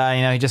 and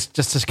he just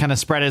to kind of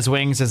spread his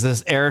wings as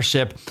this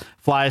airship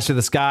flies through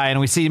the sky, and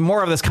we see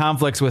more of this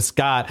conflicts with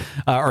Scott,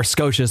 or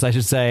Scotius, I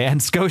should say. And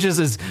Scotius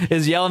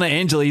is yelling at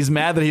Angel. He's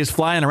mad that he's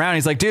flying around.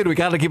 He's like, dude, we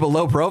got to keep a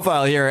low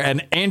profile here.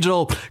 And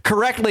Angel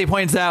correctly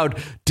points out,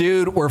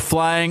 dude, we're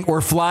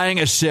flying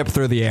a ship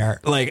through the air.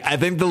 Like, I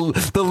think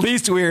the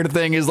least weird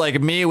thing is like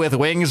me with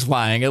wings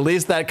flying. At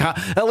least I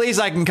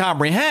can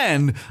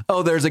comprehend,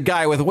 oh, there's a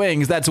guy with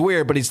wings. That's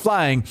weird, but he's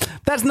flying.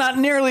 That's not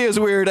nearly as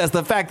weird as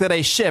the fact that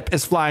a ship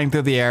is flying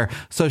through the air.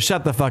 So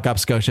shut the fuck up,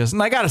 Scotius.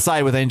 And I got to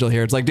side with Angel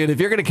here. It's like, dude, if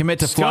you're going to commit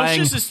to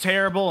flying, Scotius is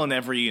terrible in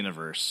every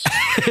universe.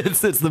 it's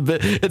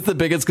the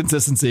biggest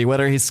consistency,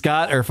 whether he's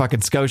Scott or fucking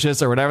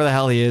Scotius or whatever the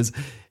hell he is.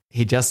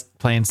 He just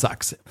plain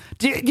sucks.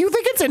 Do you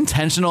think it's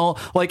intentional?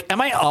 Like,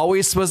 am I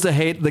always supposed to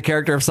hate the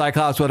character of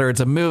Cyclops, whether it's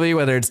a movie,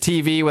 whether it's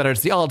TV, whether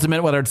it's the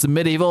Ultimate, whether it's the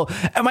Medieval?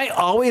 Am I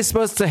always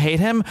supposed to hate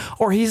him?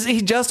 Or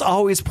he just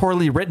always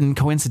poorly written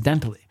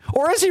coincidentally?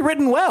 Or is he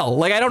written well?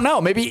 Like, I don't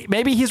know.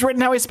 Maybe he's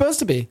written how he's supposed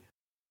to be.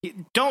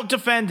 Don't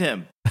defend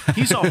him.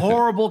 He's a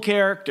horrible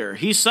character.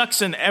 He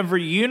sucks in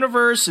every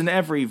universe, in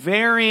every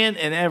variant,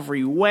 in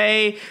every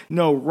way.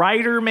 No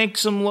writer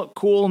makes him look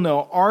cool.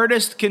 No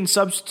artist can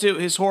substitute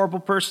his horrible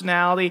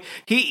personality.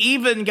 He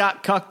even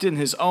got cucked in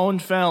his own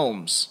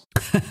films.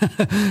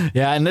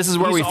 Yeah, and this is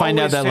where we find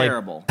out that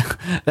terrible.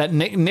 Like that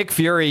Nick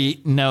Fury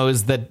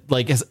knows that,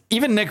 like,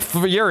 even Nick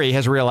Fury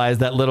has realized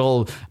that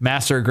little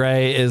Master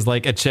Gray is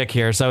like a chick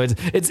here. So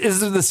it's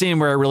the scene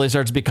where it really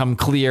starts to become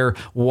clear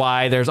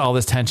why there's all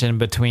this tension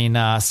between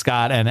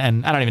Scott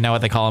and I don't even know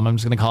what they call him. I'm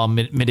just going to call him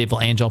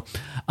Medieval Angel.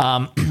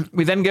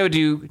 We then go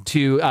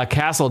to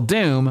Castle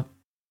Doom,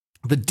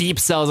 the deep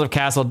cells of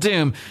Castle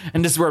Doom,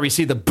 and this is where we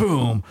see the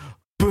boom,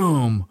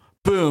 boom,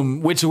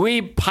 boom, which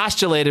we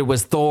postulated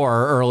was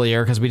Thor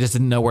earlier because we just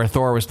didn't know where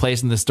Thor was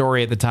placed in the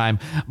story at the time.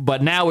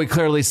 But now we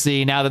clearly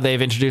see, now that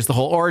they've introduced the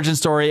whole origin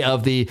story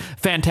of the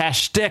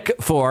Fantastic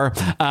Four,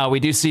 we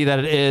do see that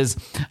it is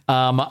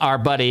our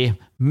buddy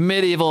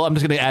Medieval. I'm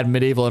just going to add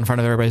Medieval in front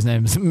of everybody's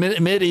names.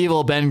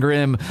 Medieval Ben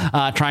Grimm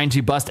trying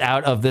to bust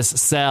out of this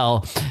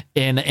cell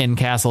in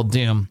Castle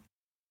Doom.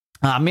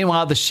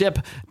 Meanwhile, the ship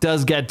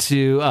does get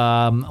to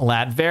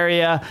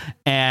Latveria,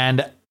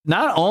 and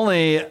not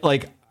only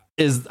like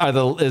is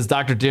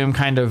Dr. Doom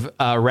kind of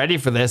ready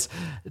for this,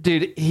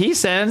 dude, he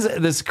sends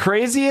this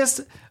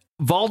craziest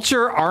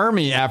vulture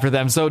army after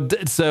them. So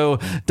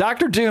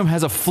Dr. Doom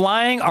has a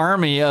flying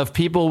army of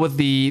people with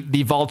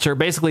the vulture.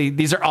 Basically,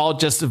 these are all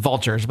just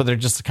vultures, but they're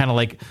just kind of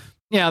like,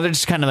 they're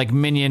just kind of like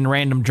minion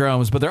random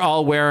drones, but they're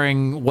all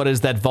wearing what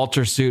is that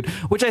vulture suit,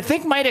 which I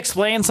think might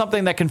explain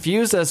something that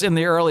confused us in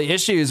the early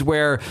issues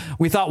where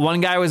we thought one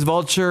guy was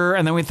Vulture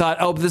and then we thought,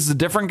 oh, this is a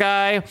different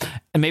guy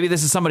and maybe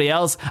this is somebody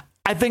else.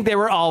 I think they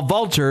were all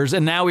vultures,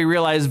 and now we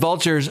realize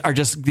vultures are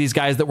just these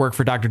guys that work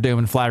for Dr. Doom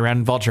and fly around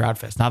in vulture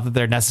outfits. Not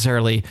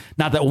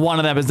that one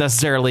of them is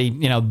necessarily,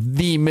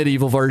 the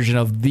medieval version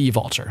of the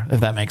Vulture,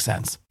 if that makes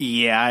sense.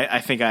 Yeah, I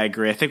think I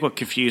agree. I think what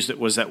confused it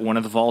was that one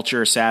of the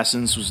Vulture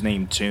assassins was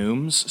named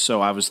Toombs, so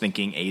I was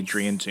thinking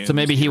Adrian Toombs. So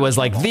maybe he was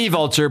like the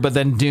Vulture, but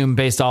then Doom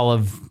based all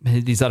of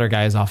these other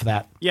guys off of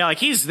that. Yeah, like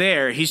he's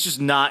there. He's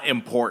just not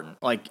important.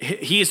 Like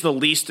he's the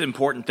least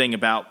important thing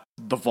about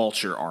the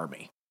Vulture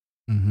army.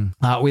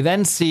 Mm-hmm. We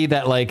then see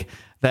that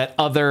that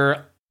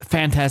other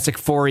Fantastic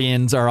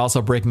Fourians are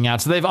also breaking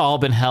out. So they've all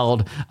been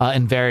held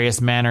in various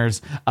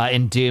manners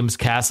in Doom's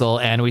castle.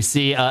 And we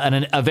see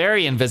a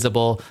very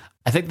invisible,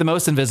 I think the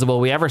most invisible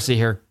we ever see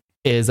here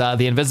is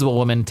the Invisible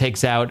Woman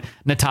takes out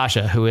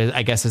Natasha, who is,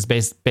 I guess, has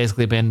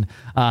basically been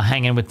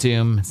hanging with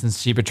Doom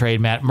since she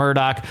betrayed Matt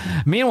Murdock.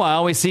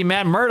 Meanwhile, we see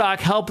Matt Murdock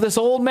help this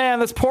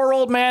poor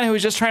old man who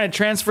was just trying to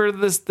transfer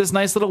this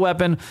nice little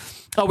weapon.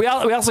 Oh, we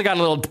also got a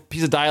little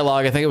piece of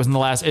dialogue. I think it was in the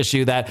last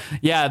issue that,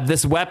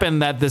 this weapon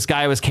that this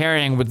guy was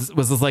carrying was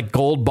this like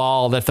gold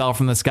ball that fell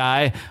from the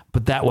sky,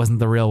 but that wasn't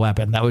the real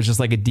weapon. That was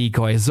just like a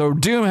decoy. So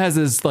Doom has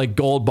this like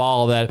gold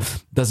ball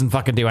that doesn't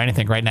fucking do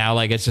anything right now.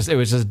 Like it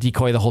was just a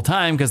decoy the whole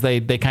time because they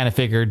kind of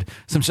figured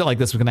some shit like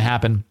this was going to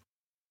happen.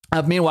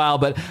 Meanwhile,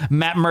 but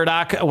Matt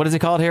Murdock, what is he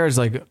called here? It's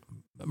like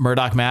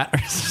Murdoch Matt or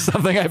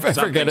something. I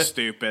forget it.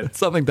 Stupid.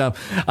 Something dumb.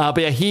 But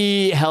yeah,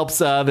 he helps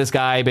this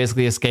guy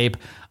basically escape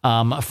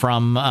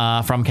from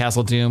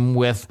Castle Doom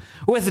with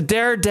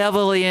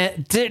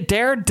Daredevilian.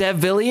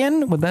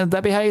 Would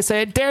that be how you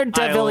say it?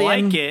 Daredevilian.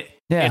 I like it.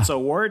 Yeah. It's a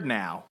word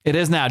now. It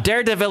is now.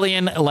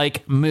 Daredevilian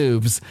like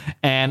moves,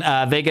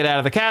 and they get out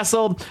of the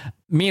castle.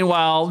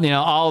 Meanwhile,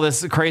 all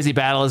this crazy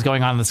battle is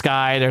going on in the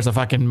sky. There's a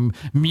fucking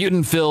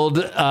mutant-filled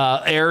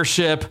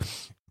airship.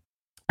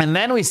 And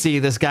then we see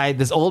this guy,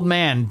 this old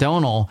man,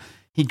 Donal.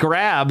 He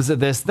grabs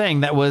this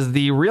thing that was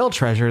the real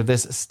treasure,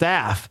 this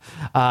staff.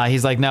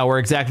 He's like, no, we're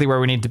exactly where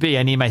we need to be.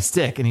 I need my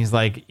stick. And he's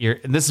like,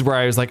 this is where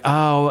I was like,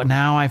 oh,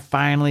 now I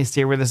finally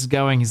see where this is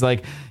going. He's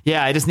like,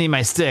 yeah, I just need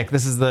my stick.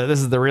 This is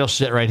the real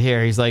shit right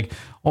here. He's like,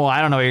 oh, I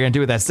don't know what you're going to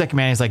do with that stick,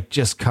 man. He's like,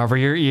 just cover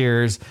your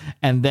ears.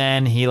 And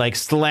then he like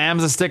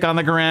slams the stick on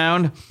the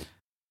ground.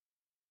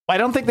 I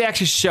don't think they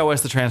actually show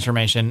us the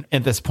transformation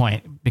at this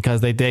point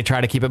because they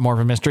try to keep it more of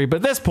a mystery. But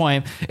at this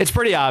point, it's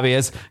pretty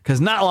obvious because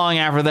not long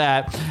after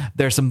that,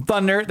 there's some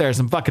thunder, there's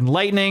some fucking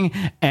lightning.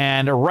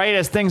 And right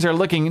as things are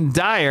looking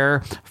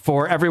dire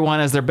for everyone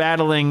as they're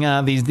battling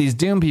these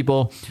Doom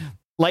people,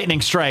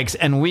 lightning strikes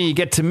and we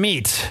get to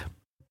meet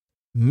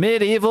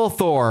Medieval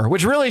Thor,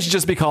 which really should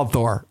just be called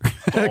Thor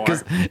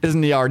because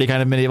isn't he already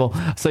kind of medieval?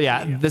 So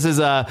yeah. This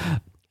is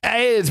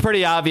it's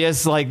pretty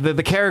obvious. Like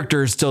the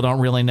characters still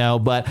don't really know,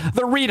 but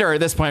the reader at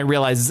this point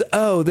realizes,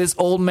 oh, this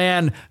old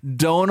man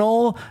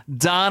Donald,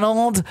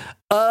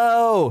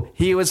 oh,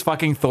 he was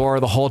fucking Thor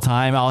the whole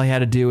time. All he had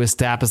to do was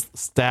tap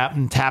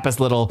his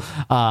little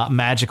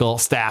magical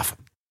staff.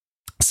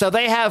 So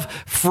they have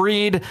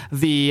freed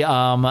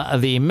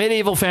the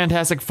medieval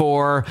Fantastic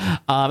Four,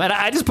 and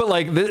I just put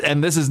like this,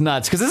 and this is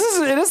nuts because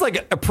it is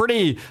like a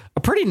pretty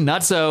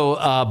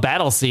nutso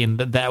battle scene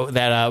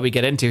that we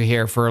get into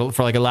here for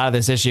like a lot of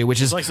this issue, which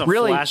is like some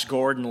really Flash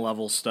Gordon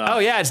level stuff. Oh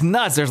yeah, it's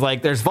nuts.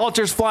 There's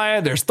vultures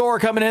flying, there's Thor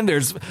coming in,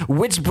 there's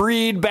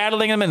Witchbreed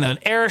battling him in an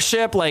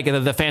airship. Like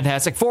the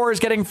Fantastic Four is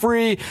getting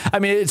free. I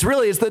mean, it's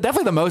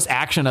definitely the most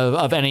action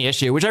of any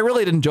issue, which I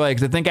really did enjoy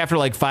because I think after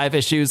like 5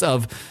 issues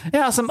of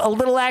a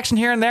little action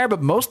here and there,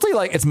 but mostly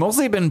it's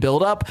mostly been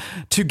built up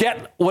to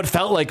get what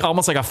felt like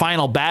almost like a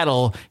final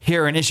battle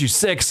here in issue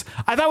 6.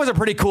 I thought it was a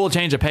pretty cool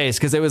change of pace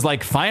because it was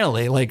like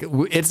finally like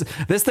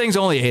this thing's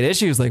only 8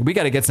 issues, like we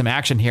got to get some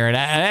action here, and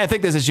I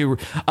think this issue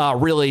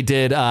really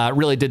did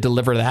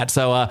deliver that.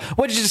 So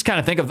what did you just kind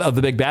of think of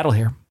the big battle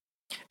here?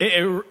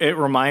 It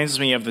reminds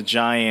me of the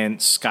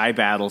giant sky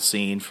battle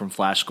scene from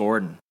Flash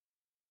Gordon.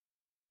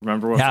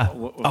 Remember what? Yeah.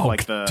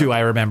 Like the. Do I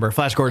remember?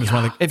 Flash Gordon is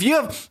one of the. If you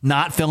have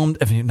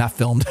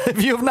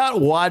not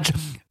watched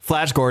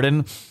Flash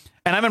Gordon,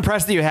 and I'm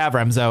impressed that you have,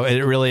 Remzo.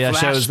 It really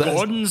shows. Flash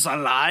Gordon's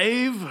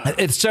alive.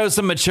 It shows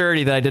some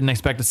maturity that I didn't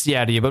expect to see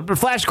out of you. But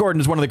Flash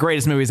Gordon is one of the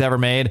greatest movies ever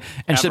made,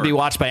 and should be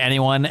watched by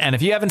anyone. And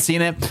if you haven't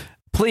seen it,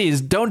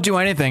 please don't do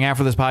anything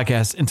after this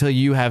podcast until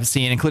you have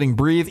seen, including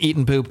breathe, eat,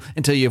 and poop,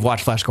 until you have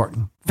watched Flash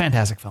Gordon.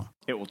 Fantastic film.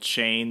 It will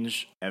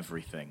change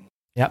everything.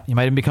 Yep, you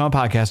might even become a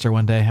podcaster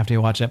one day after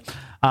you watch it.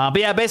 But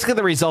yeah, basically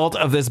the result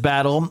of this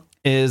battle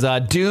is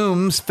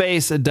Doom's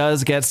face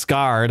does get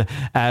scarred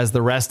as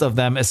the rest of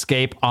them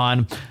escape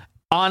on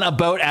a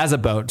boat as a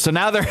boat. So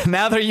now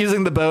they're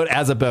using the boat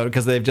as a boat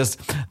because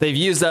they've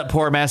used up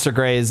poor Master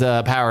Gray's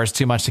powers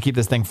too much to keep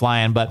this thing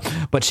flying.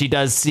 But she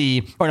does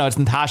see, or no, it's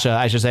Natasha,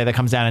 I should say, that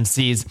comes down and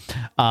sees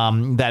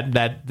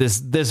that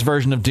this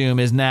version of Doom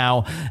is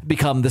now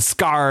become the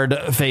scarred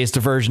faced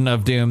version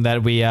of Doom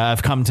that we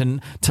have come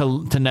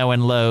to know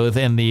and loathe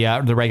in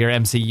the regular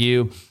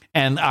MCU.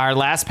 And our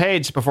last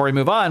page before we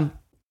move on,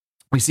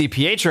 we see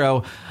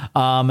Pietro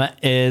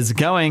is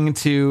going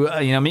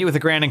to meet with the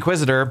Grand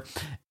Inquisitor.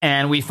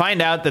 And we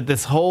find out that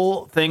this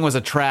whole thing was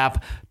a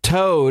trap.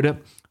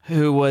 Toad,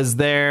 who was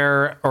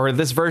there, or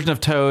this version of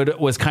Toad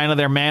was kind of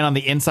their man on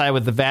the inside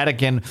with the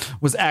Vatican,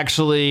 was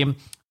actually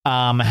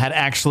had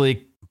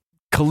actually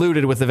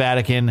colluded with the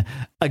Vatican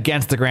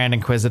against the Grand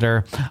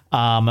Inquisitor,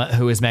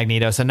 who is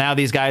Magneto. So now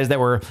these guys they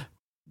were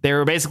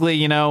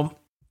basically,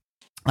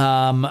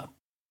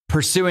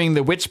 pursuing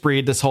the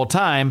Witchbreed this whole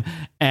time,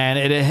 and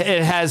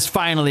it has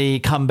finally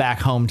come back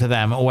home to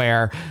them,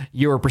 where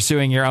you were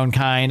pursuing your own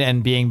kind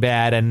and being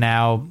bad, and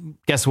now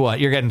guess what?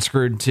 You're getting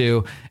screwed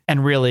too.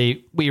 And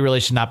really, we really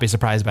should not be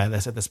surprised by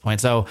this at this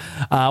point. So,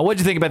 what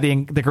do you think about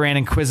the Grand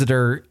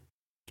Inquisitor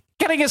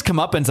getting his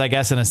comeuppance, I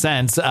guess, in a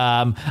sense?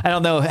 I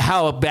don't know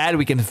how bad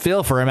we can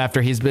feel for him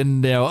after he's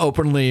been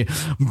openly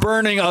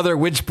burning other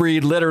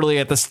Witchbreed literally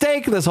at the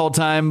stake this whole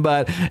time,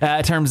 but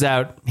it turns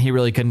out he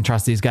really couldn't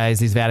trust these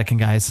Vatican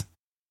guys.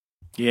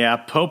 Yeah,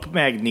 Pope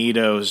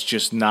Magneto's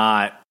just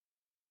not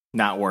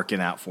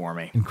working out for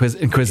me.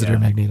 Inquisitor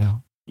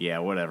Magneto. Yeah,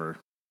 whatever.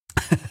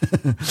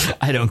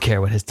 I don't care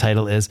what his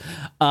title is.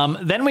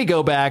 Then we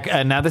go back,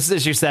 and now this is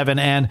issue 7,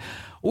 and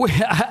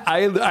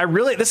I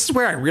really, this is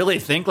where I really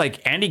think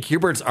like Andy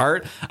Kubert's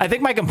art. I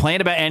think my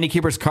complaint about Andy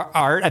Kubert's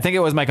art, I think it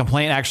was my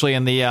complaint actually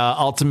in the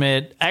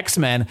Ultimate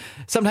X-Men.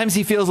 Sometimes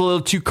he feels a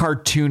little too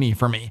cartoony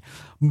for me.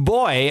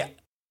 Boy,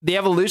 the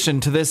evolution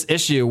to this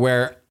issue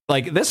where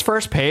like this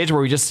first page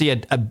where we just see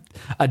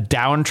a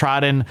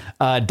downtrodden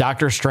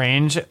Doctor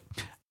Strange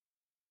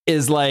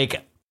is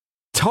like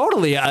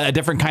totally a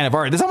different kind of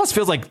art. This almost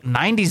feels like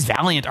 90s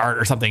Valiant art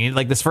or something.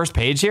 Like this first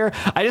page here,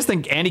 I just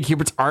think Andy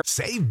Kubert's art.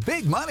 Save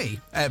big money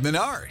at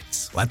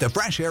Menards. Let the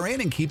fresh air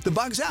in and keep the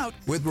bugs out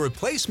with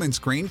replacement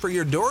screen for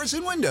your doors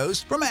and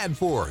windows from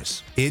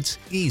AdForce. It's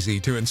easy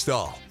to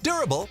install,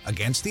 durable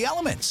against the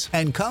elements,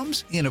 and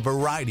comes in a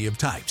variety of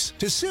types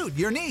to suit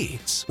your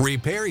needs.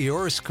 Repair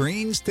your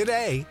screens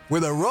today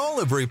with a roll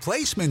of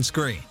replacement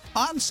screen.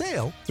 On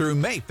sale through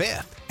May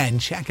 5th. And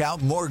check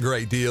out more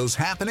great deals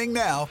happening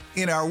now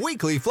in our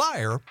weekly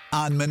flyer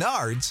on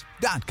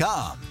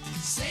Menards.com.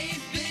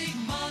 Save big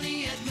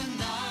money at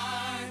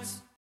Menards.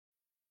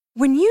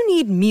 When you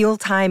need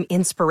mealtime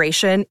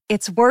inspiration,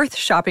 it's worth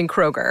shopping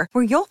Kroger,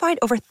 where you'll find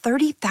over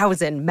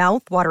 30,000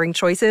 mouth-watering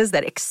choices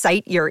that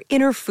excite your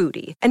inner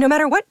foodie. And no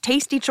matter what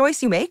tasty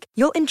choice you make,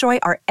 you'll enjoy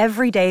our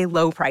everyday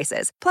low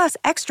prices, plus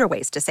extra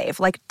ways to save,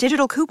 like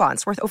digital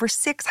coupons worth over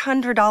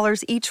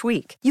 $600 each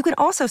week. You can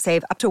also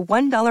save up to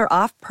 $1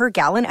 off per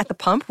gallon at the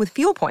pump with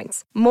fuel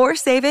points. More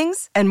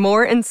savings and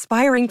more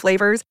inspiring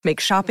flavors make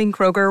shopping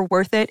Kroger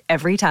worth it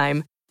every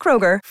time.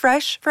 Kroger,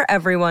 fresh for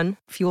everyone.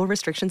 Fuel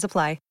restrictions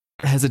apply.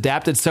 Has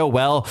adapted so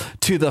well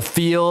to the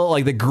feel,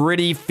 like the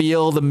gritty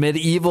feel, the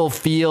medieval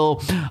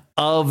feel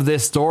of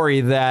this story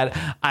that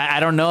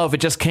I don't know if it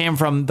just came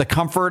from the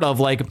comfort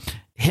of like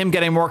him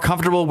getting more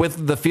comfortable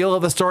with the feel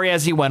of the story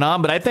as he went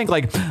on. But I think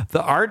like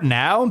the art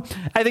now,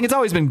 I think it's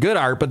always been good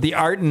art, but the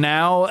art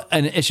now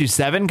in issue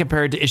 7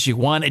 compared to issue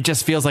 1, it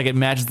just feels like it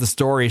matches the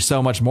story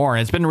so much more.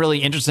 And it's been really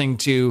interesting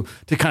to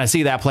kind of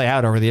see that play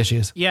out over the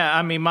issues. Yeah,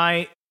 I mean,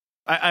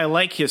 I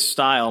like his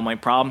style. My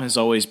problem has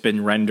always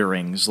been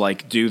renderings.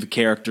 Like, do the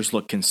characters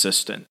look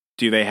consistent?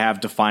 Do they have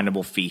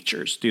definable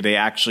features? Do they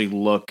actually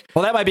look...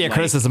 Well, that might be a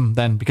criticism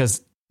then,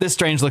 because this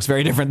Strange looks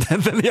very different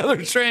than the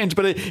other Strange,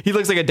 but he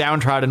looks like a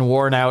downtrodden,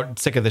 worn out,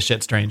 sick of the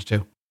shit Strange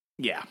too.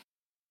 Yeah.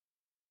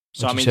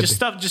 So I mean, just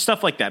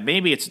stuff like that.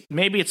 Maybe it's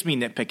me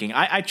nitpicking.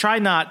 I try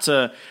not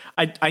to.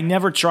 I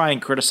never try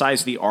and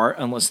criticize the art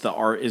unless the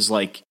art is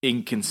like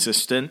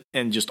inconsistent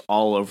and just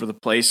all over the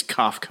place.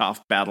 Cough,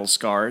 cough. Battle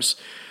scars.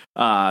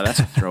 That's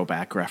a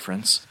throwback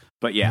reference.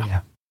 But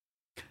yeah.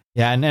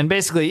 Yeah, and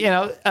basically,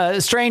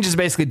 Strange is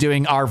basically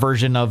doing our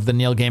version of the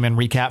Neil Gaiman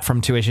recap from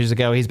 2 issues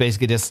ago. He's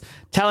basically just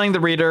telling the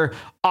reader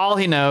all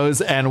he knows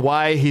and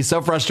why he's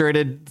so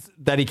frustrated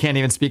that he can't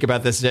even speak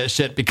about this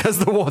shit because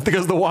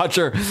the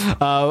Watcher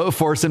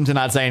forced him to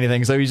not say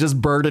anything. So he's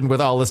just burdened with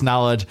all this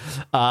knowledge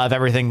of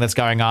everything that's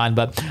going on.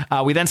 But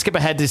we then skip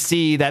ahead to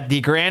see that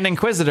the Grand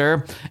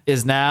Inquisitor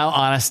is now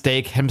on a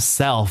stake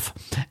himself.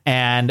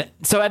 And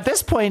so at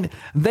this point,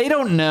 they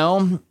don't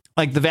know...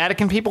 Like, the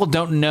Vatican people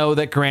don't know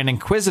that Grand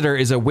Inquisitor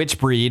is a witch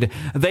breed.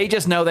 They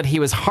just know that he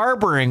was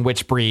harboring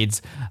witch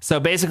breeds. So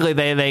basically,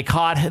 they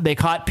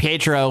caught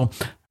Pietro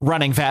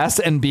running fast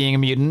and being a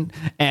mutant.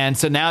 And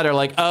so now they're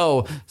like,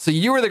 oh, so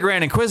you were the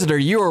Grand Inquisitor.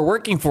 You were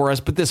working for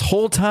us. But this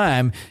whole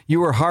time, you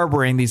were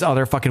harboring these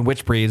other fucking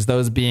witch breeds,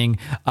 those being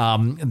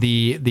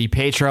the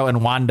Pietro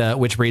and Wanda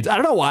witch breeds. I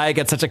don't know why I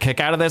get such a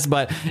kick out of this,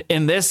 but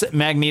in this,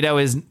 Magneto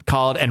is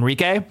called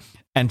Enrique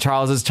and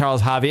Charles is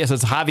Charles Javier. So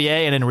it's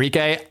Javier and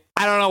Enrique.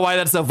 I don't know why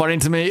that's so funny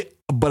to me,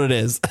 but it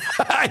is.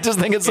 I just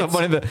think it's so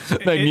funny that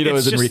Magneto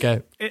is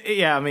Enrique.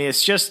 Yeah, I mean,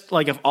 it's just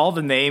like, of all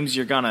the names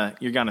you're gonna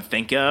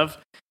think of,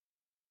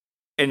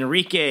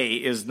 Enrique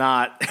is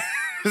not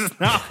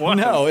one.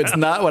 No, it's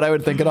not what I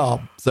would think at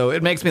all. So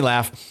it makes me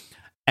laugh.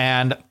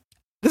 And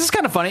this is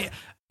kind of funny.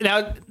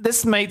 Now,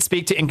 this might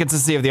speak to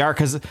inconsistency of the art,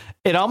 because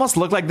it almost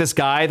looked like this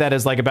guy that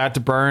is like about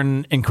to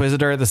burn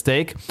Inquisitor at the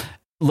stake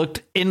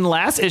looked in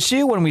last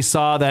issue when we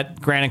saw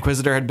that Grand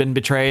Inquisitor had been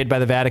betrayed by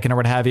the Vatican or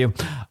what have you.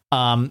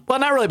 Well,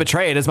 not really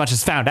betrayed as much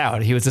as found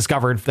out. He was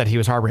discovered that he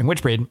was harboring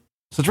witchbreed.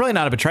 So it's really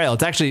not a betrayal.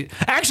 It's actually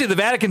the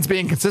Vatican's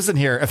being consistent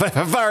here. If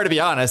I were to be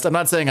honest, I'm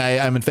not saying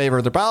I'm in favor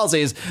of their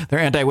policies, their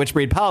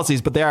anti-witchbreed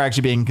policies, but they are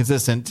actually being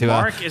consistent to.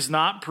 Mark is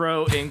not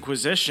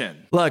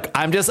pro-Inquisition. Look,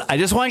 I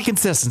just want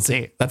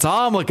consistency. That's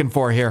all I'm looking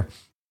for here.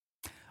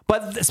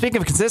 But speaking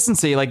of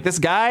consistency, like this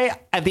guy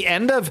at the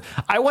end of,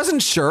 I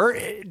wasn't sure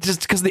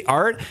just because the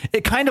art,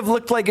 it kind of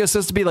looked like it was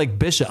supposed to be like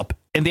Bishop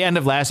in the end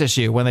of last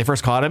issue when they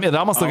first caught him. It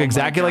almost looked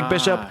exactly like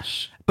Bishop,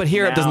 but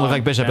here it doesn't look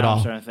like Bishop at all.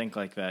 I'm trying to think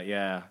like that.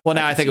 Yeah. Well,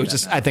 now I think it's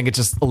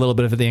just a little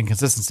bit of the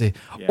inconsistency,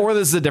 or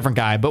this is a different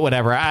guy, but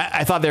whatever.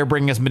 I thought they were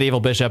bringing us medieval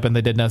Bishop and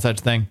they did no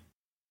such thing.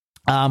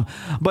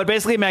 But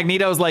basically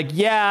Magneto's like,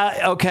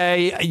 yeah,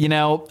 okay,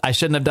 I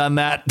shouldn't have done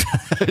that.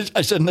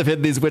 I shouldn't have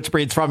hid these witch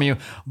breeds from you.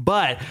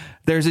 But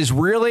there's these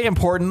really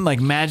important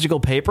like magical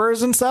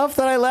papers and stuff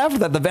that I left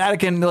that the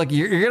Vatican, like,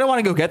 you're going to want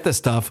to go get this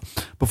stuff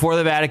before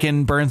the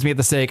Vatican burns me at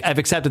the stake. I've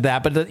accepted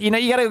that, but you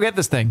got to go get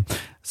this thing.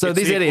 So it's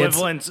these the idiots,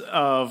 equivalent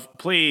of,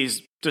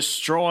 please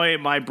destroy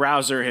my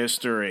browser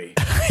history.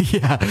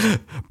 Yeah,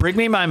 bring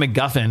me my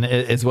MacGuffin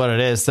is what it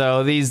is.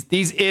 So these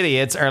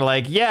idiots are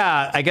like,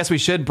 yeah, I guess we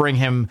should bring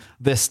him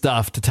this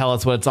stuff to tell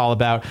us what it's all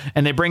about.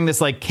 And they bring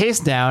this like case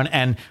down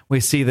and we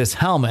see this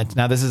helmet.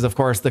 Now, this is, of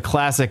course, the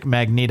classic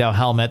Magneto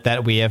helmet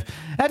that we have.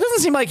 That doesn't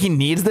seem like he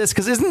needs this,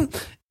 because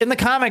in the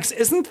comics,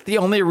 isn't the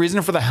only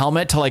reason for the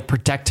helmet to like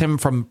protect him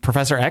from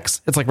Professor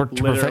X? It's like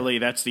literally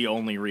that's the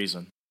only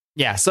reason.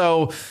 Yeah.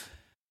 So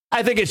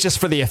I think it's just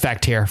for the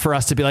effect here, for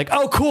us to be like,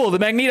 oh, cool, the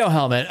Magneto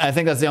helmet. I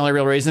think that's the only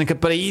real reason.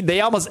 But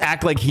they almost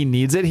act like he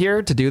needs it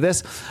here to do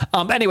this.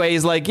 Anyway,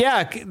 he's like,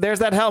 yeah, there's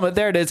that helmet.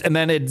 There it is. And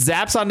then it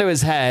zaps onto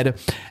his head.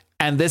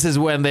 And this is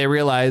when they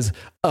realize,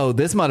 oh,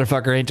 this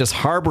motherfucker ain't just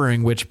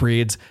harboring witch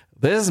breeds.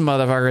 This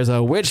motherfucker is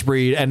a witch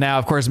breed. And now,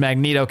 of course,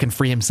 Magneto can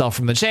free himself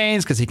from the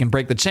chains because he can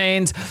break the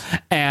chains.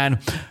 And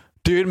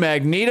dude,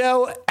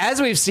 Magneto,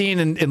 as we've seen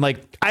in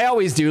like, I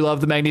always do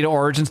love the Magneto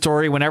origin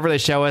story. Whenever they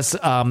show us,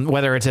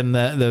 whether it's in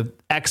the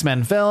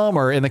X-Men film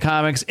or in the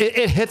comics,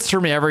 it hits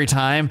for me every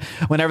time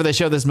whenever they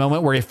show this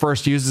moment where he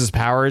first uses his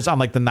powers on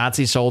like the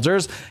Nazi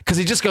soldiers, because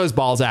he just goes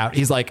balls out.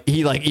 He's like,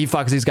 he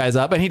fucks these guys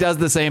up, and he does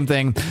the same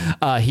thing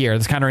here.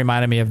 This kind of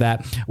reminded me of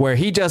that, where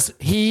he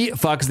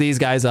fucks these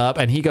guys up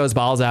and he goes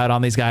balls out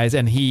on these guys,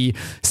 and he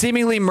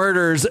seemingly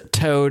murders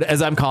Toad,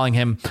 as I'm calling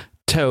him,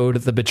 Toad,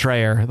 the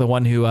betrayer, the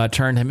one who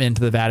turned him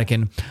into the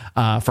Vatican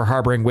for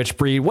harboring witch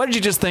breed. What did you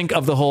just think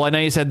of the whole? I know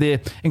you said the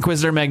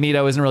Inquisitor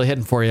Magneto isn't really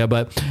hitting for you,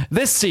 but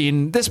this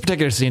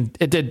particular scene,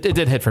 it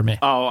did hit for me.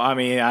 Oh, I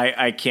mean,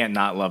 I can't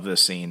not love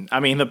this scene.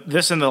 I mean,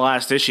 this in the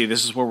last issue,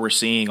 this is where we're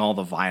seeing all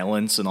the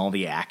violence and all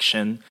the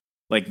action.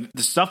 Like,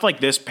 the stuff like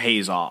this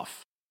pays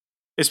off.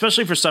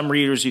 especially for some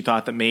readers who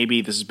thought that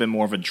maybe this has been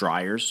more of a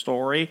drier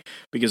story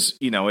because,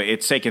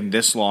 it's taken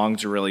this long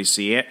to really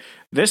see it.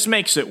 This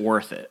makes it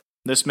worth it.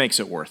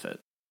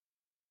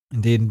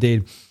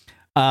 Indeed.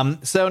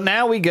 So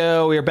now we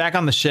are back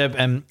on the ship,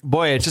 and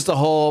boy, it's just a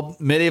whole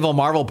medieval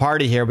Marvel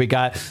party here. We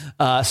got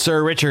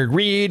Sir Richard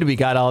Reed, we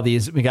got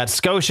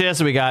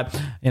Scotius, we got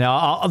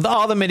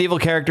all the medieval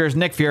characters,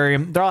 Nick Fury.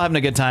 They're all having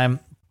a good time.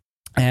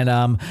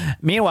 And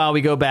meanwhile,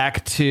 we go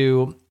back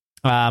to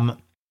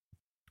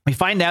we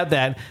find out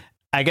that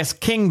I guess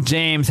King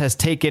James has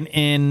taken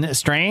in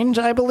Strange,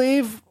 I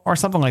believe, or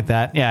something like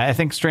that. Yeah, I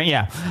think Strange.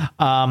 Yeah,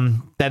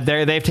 that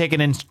they've taken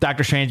in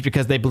Doctor Strange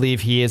because they believe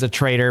he is a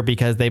traitor,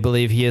 because they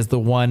believe he is the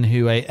one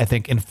who I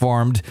think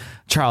informed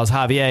Charles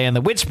Xavier and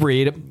the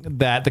Witchbreed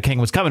that the King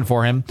was coming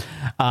for him,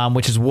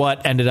 which is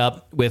what ended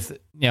up with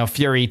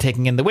Fury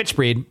taking in the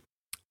Witchbreed.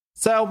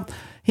 So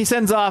he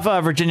sends off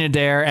Virginia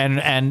Dare,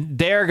 and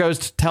Dare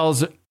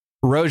tells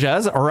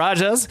Rajas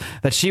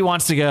that she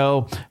wants to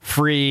go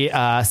free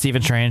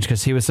Stephen Strange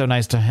because he was so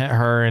nice to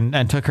her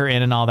and took her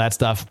in and all that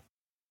stuff.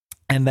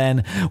 And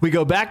then we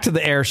go back to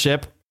the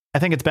airship. I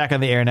think it's back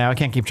on the air now. I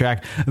can't keep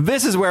track.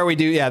 This is where we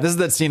do. Yeah, this is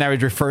that scene I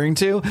was referring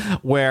to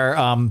where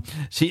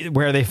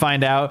where they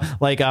find out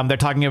they're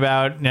talking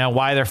about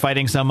why they're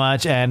fighting so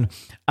much, and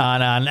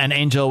an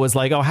Angel was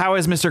like, "Oh, how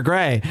is Mr.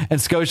 Gray?"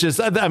 And Scotius,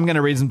 I'm going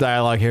to read some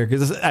dialogue here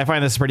because I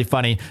find this pretty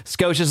funny.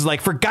 Scotius is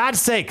like, "For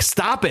God's sake,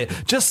 stop it!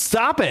 Just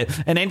stop it!"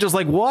 And Angel's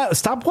like, "What?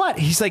 Stop what?"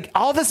 He's like,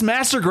 "All this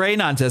Master Gray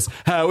nonsense.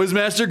 How is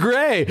Master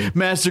Gray?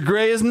 Master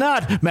Gray is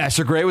not.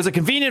 Master Gray was a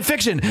convenient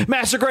fiction.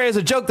 Master Gray is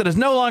a joke that is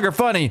no longer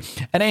funny."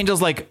 And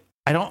Angel's like,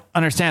 "I don't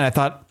understand. I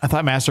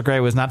thought Master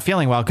Gray was not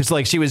feeling well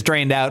because she was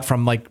drained out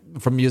from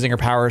using her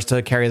powers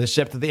to carry the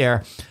ship to the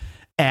air."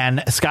 And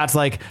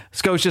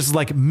Scotius is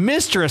like,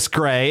 "Mistress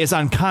Gray is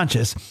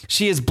unconscious.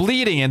 She is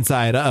bleeding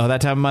inside. That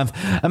time of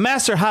month.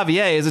 Master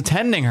Xavier is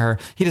attending her.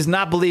 He does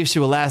not believe she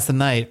will last the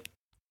night."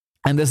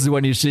 And this is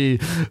when you see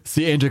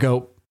Angel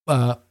go,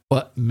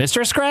 "What,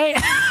 Mistress Gray?"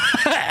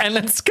 And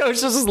then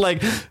Scotius is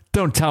like,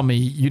 "Don't tell me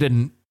you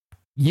didn't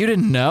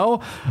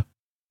know?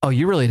 Oh,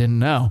 you really didn't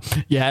know."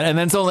 Yeah, and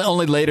then it's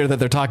only later that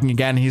they're talking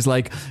again. He's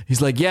like,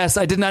 "Yes,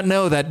 I did not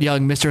know that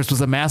young mistress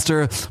was a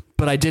master,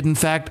 but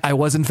I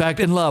was in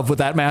fact in love with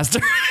that master."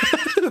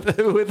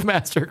 With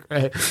Master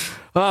Gray.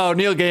 Oh,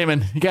 Neil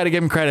Gaiman, you got to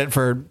give him credit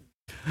for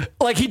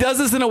he does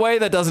this in a way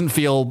that doesn't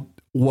feel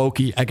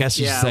wokey, I guess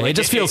you should say. It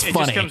just feels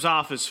funny. It just comes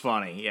off as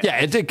funny.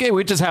 Yeah,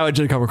 which is how it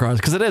should come across,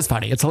 because it is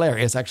funny. It's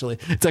hilarious, actually.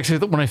 It's actually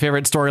one of my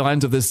favorite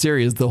storylines of this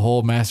series, the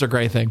whole Master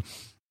Gray thing.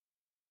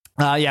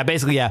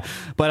 Basically, yeah.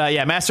 But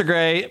Master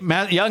Gray,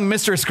 young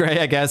Mistress Gray,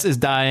 I guess, is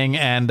dying,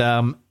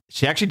 and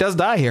she actually does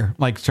die here.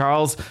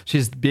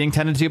 She's being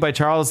tended to by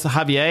Charles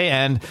Xavier,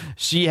 and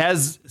she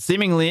has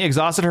seemingly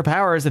exhausted her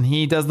powers, and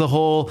he does the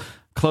whole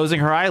closing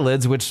her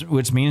eyelids,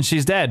 which means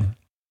she's dead.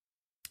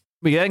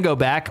 We then go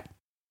back,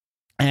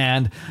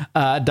 and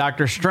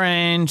Doctor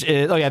Strange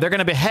is, they're going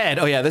to behead.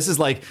 This is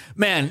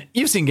man,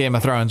 you've seen Game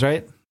of Thrones,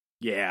 right?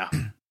 Yeah.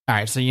 All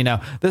right, so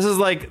this is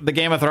the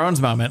Game of Thrones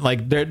moment.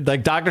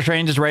 Doctor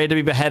Strange is ready to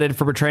be beheaded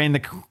for betraying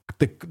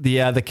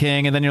the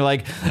king, and then you're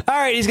like, all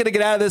right, he's gonna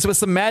get out of this with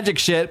some magic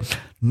shit.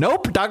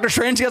 Nope, Doctor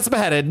Strange gets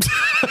beheaded,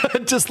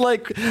 just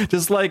like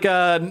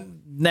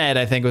Ned,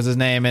 I think was his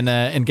name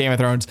in Game of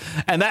Thrones,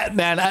 and that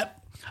man.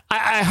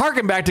 I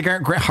harken back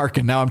to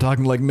harken. Now I'm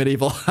talking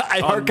medieval.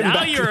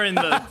 You're in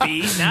the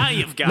beat. Now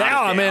you've got.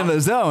 Now I'm in the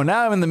zone.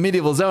 Now I'm in the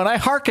medieval zone. I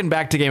harken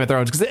back to Game of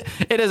Thrones because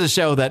it is a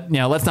show that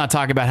let's not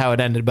talk about how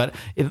it ended, but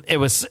it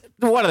was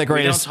one of the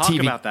greatest. We don't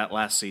talk about that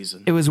last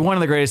season. It was one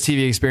of the greatest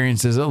TV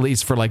experiences, at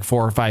least for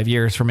 4 or 5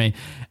 years for me.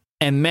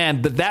 And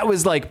man, but that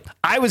was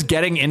I was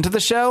getting into the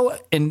show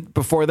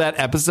before that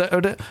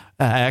episode.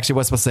 I actually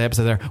was supposed to say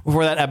episode there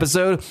before that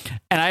episode.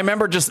 And I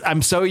remember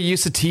I'm so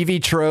used to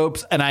TV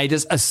tropes. And I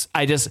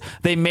just,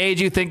 they made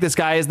you think this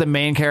guy is the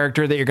main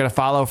character that you're going to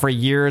follow for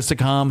years to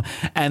come.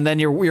 And then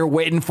you're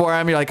waiting for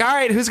him. You're like, all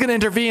right, who's going to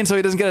intervene so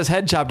he doesn't get his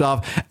head chopped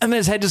off? And then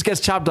his head just gets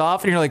chopped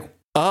off. And you're like,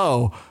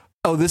 oh,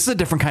 this is a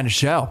different kind of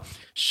show.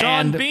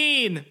 Sean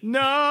Bean, no.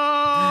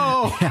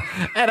 Yeah.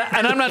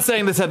 And I'm not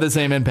saying this had the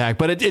same impact,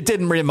 but it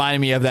didn't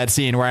remind me of that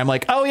scene where I'm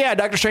like, oh yeah,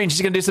 Doctor Strange,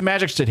 he's gonna do some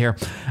magic shit here.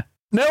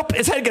 Nope,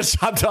 his head gets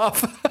chopped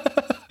off.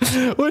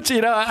 Which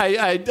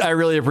I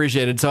really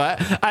appreciated. So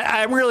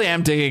I really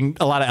am digging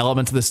a lot of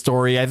elements of this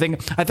story. I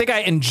think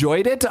I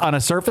enjoyed it on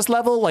a surface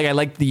level. I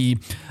like the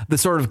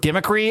sort of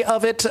gimmickry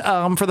of it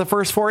for the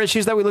first 4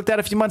 issues that we looked at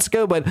a few months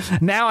ago. But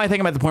now I think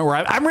I'm at the point where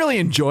I'm really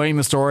enjoying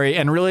the story,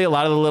 and really a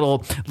lot of the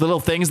little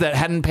things that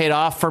hadn't paid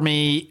off for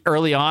me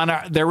early on,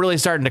 they're really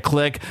starting to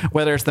click.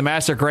 Whether it's the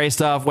Master Gray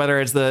stuff, whether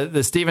it's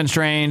the Stephen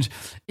Strange,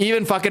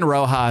 even fucking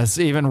Rojas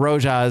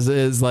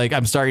is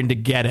I'm starting to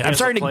get it. I'm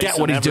starting to get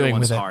what he's doing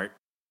with it.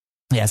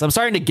 Yes, I'm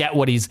starting to get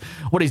what he's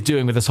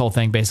doing with this whole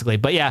thing, basically.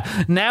 But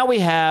yeah, now we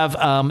have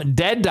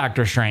dead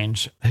Doctor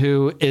Strange,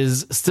 who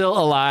is still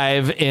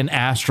alive in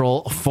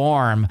astral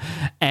form.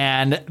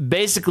 And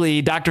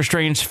basically, Doctor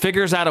Strange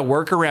figures out a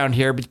workaround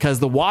here because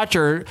the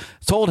Watcher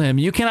told him,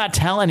 you cannot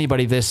tell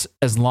anybody this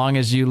as long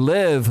as you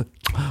live.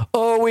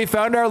 Oh, we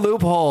found our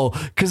loophole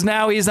because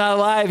now he's not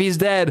alive. He's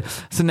dead.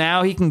 So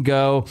now he can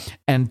go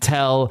and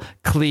tell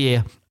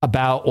Clea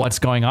about what's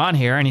going on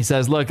here. And he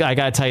says, look, I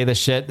got to tell you this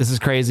shit. This is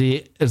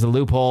crazy. There's a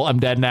loophole.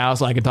 I'm dead now,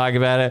 so I can talk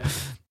about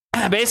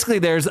it. Basically,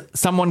 there's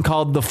someone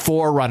called the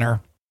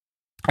Forerunner.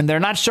 And they're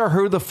not sure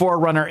who the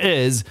Forerunner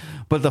is,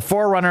 but the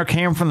Forerunner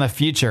came from the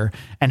future.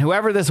 And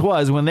whoever this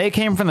was, when they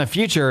came from the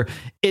future,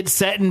 it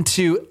set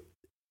into...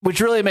 which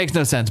really makes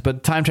no sense,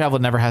 but time travel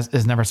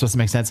is never supposed to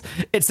make sense.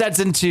 It sets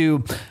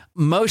into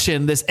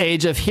motion this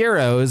age of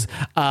heroes,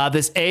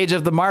 this age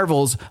of the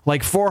Marvels,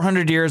 like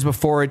 400 years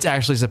before it's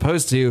actually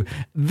supposed to.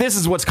 This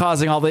is what's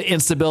causing all the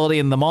instability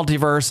in the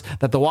multiverse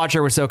that the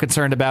Watcher was so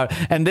concerned about.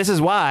 And this is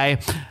why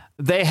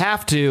they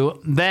have to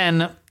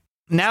then,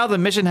 now the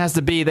mission has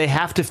to be, they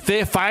have to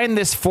find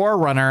this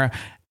Forerunner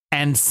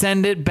and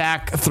send it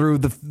back through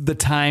the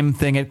time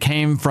thing it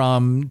came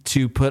from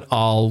to put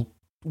all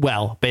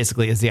well,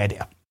 basically is the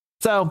idea.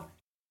 So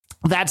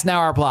that's now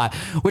our plot,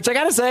 which I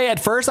got to say, at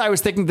first I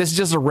was thinking this is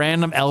just a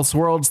random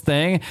Elseworlds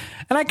thing.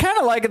 And I kind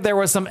of like it. There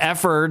was some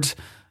effort,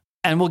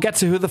 and we'll get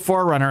to who the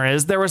Forerunner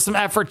is. There was some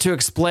effort to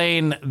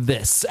explain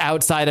this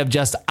outside of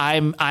just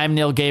I'm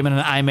Neil Gaiman and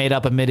I made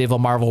up a medieval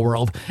Marvel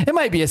world. It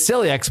might be a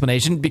silly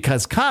explanation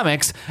because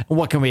comics,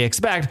 what can we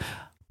expect?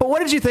 But what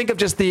did you think of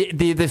just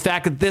the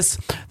fact that this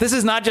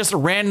is not just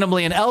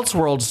randomly an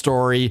Elseworlds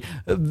story?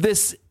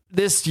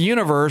 This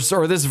universe,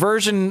 or this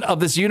version of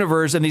this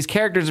universe, and these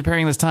characters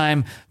appearing this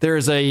time,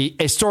 there's a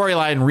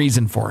storyline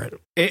reason for it.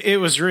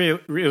 It was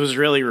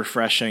really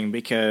refreshing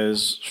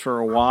because for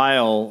a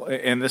while,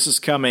 and this is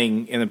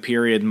coming in a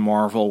period in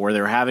Marvel where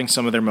they're having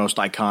some of their most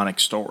iconic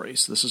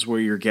stories. This is where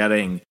you're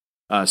getting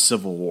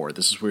Civil War.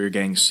 This is where you're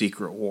getting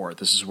Secret War.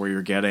 This is where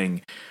you're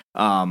getting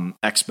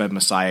X-Men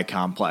Messiah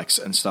Complex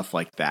and stuff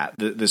like that.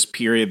 This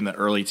period in the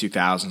early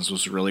 2000s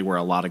was really where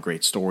a lot of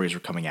great stories were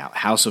coming out.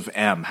 House of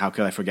M, how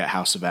could I forget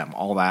House of M?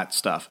 All that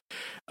stuff.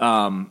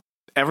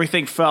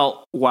 Everything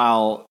felt,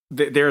 while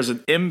there's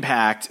an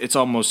impact, it's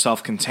almost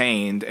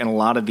self-contained, and a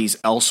lot of these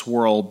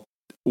Elseworld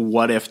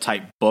what-if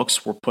type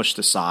books were pushed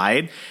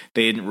aside.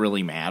 They didn't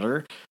really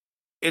matter.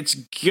 It's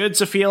good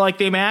to feel like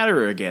they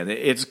matter again.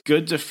 It's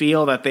good to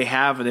feel that they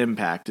have an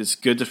impact. It's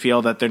good to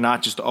feel that they're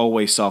not just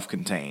always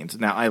self-contained.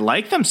 Now, I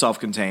like them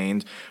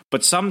self-contained,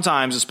 but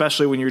sometimes,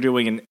 especially when you're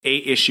doing an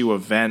 8-issue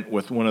event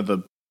with one of the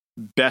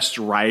best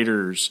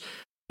writers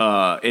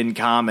in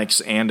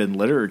comics and in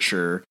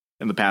literature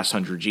in the past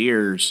 100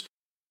 years,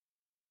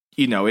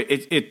 you know,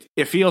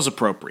 it feels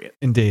appropriate.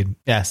 Indeed.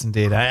 Yes,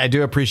 indeed. I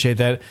do appreciate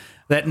that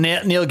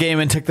Neil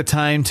Gaiman took the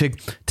time to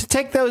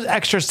take those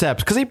extra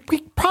steps, because he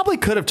probably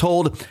could have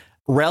told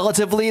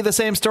relatively the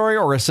same story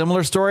or a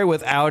similar story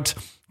without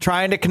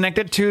trying to connect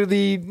it to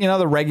the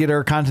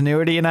regular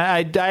continuity. And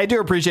I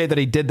do appreciate that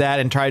he did that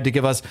and tried to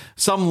give us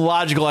some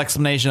logical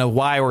explanation of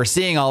why we're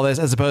seeing all this,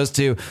 as opposed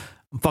to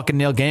I'm fucking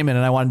Neil Gaiman and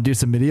I want to do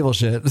some medieval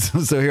shit.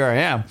 So here I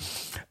am.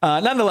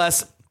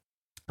 Nonetheless,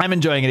 I'm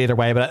enjoying it either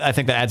way, but I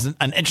think that adds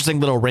an interesting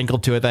little wrinkle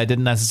to it that I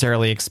didn't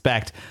necessarily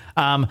expect.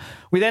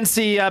 We then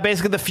see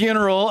basically the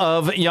funeral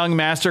of young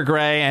Master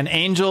Gray, and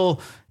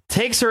Angel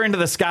takes her into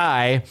the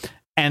sky,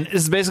 and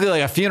this is basically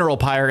like a funeral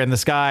pyre in the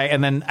sky.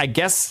 And then I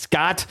guess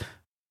Scott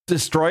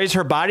destroys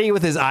her body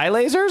with his eye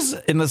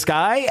lasers in the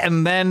sky,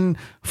 and then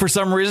for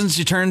some reason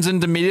she turns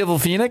into medieval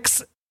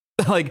Phoenix.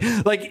 Like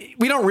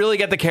we don't really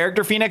get the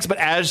character Phoenix, but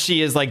as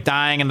she is like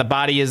dying and the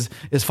body is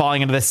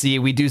falling into the sea,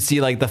 we do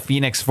see like the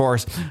Phoenix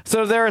Force.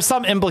 So there is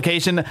some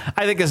implication.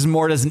 I think this is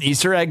more as an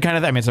Easter egg kind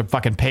of thing. I mean, it's a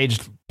fucking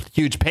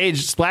huge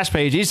page, splash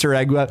page Easter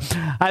egg, but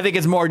I think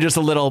it's more just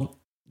a little,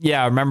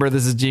 yeah, remember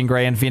this is Jean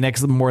Grey and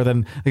Phoenix, more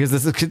than, because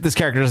this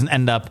character doesn't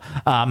end up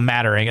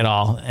mattering at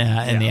all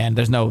in the end.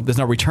 There's no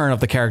return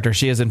of the character.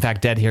 She is in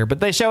fact dead here, but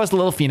they show us a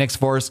little Phoenix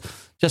Force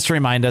just to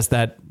remind us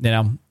that,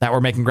 that we're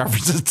making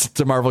references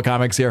to Marvel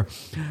Comics here.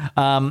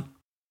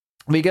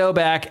 We go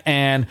back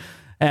and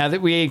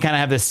we kind of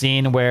have this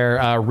scene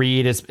where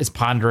Reed is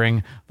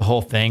pondering the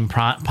whole thing,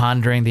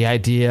 pondering the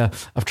idea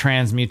of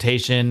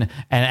transmutation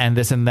and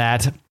this and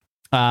that.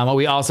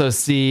 We also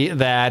see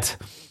that.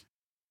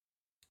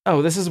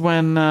 Oh, this is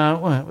when,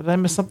 did I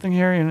miss something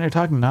here? You're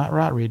talking not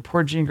Rot Reed.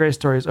 Poor Jean Grey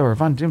stories. Oh, or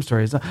Von Doom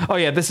stories. Oh,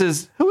 yeah,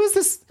 who is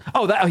this?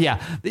 Oh,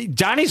 yeah.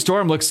 Johnny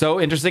Storm looks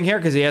so interesting here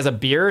because he has a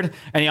beard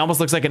and he almost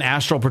looks like an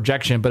astral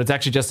projection, but it's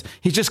actually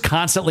he's just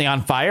constantly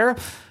on fire.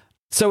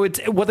 So it's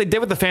what they did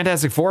with the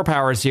Fantastic Four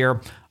powers here.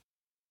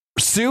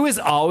 Sue is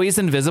always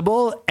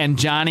invisible and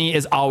Johnny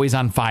is always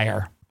on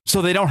fire.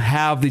 So they don't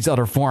have these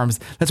other forms.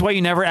 That's why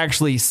you never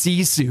actually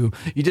see Sue.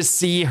 You just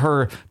see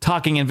her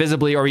talking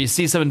invisibly, or you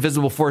see some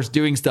invisible force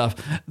doing stuff.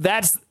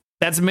 That's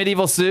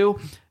medieval Sue.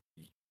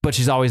 but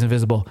she's always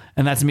invisible.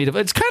 And that's immediate.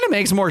 It kind of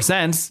makes more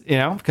sense,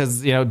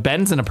 because,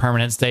 Ben's in a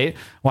permanent state.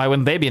 Why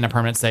wouldn't they be in a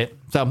permanent state?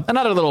 So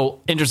another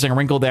little interesting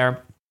wrinkle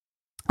there.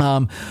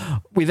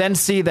 We then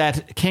see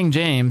that King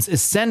James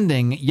is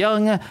sending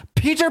young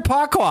Peter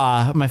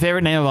Parquois, my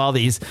favorite name of all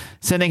these,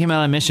 sending him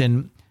on a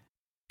mission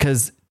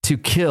to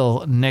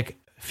kill Nick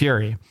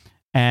Fury.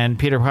 And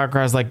Peter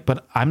Parker is like,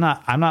 but I'm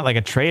not like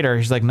a traitor.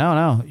 He's like,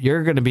 no,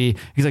 you're going to be,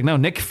 he's like, no,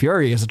 Nick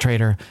Fury is a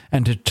traitor.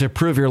 And to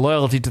prove your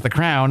loyalty to the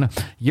crown,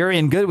 you're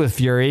in good with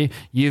Fury.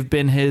 You've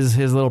been his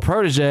little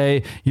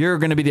protege. You're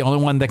going to be the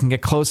only one that can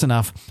get close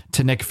enough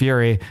to Nick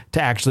Fury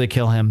to actually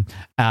kill him.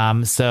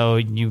 So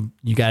you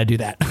got to do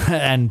that.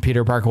 And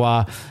Peter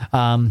Parker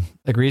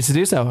agrees to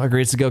do so,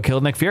 agrees to go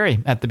kill Nick Fury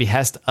at the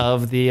behest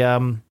of the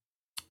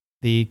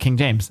King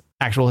James,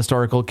 actual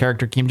historical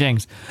character King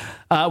James.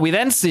 We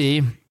then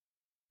see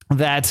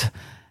that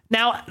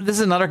now this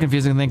is another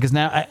confusing thing because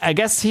now I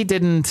guess he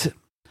didn't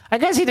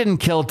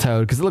kill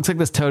Toad because it looks like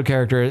this Toad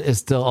character is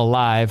still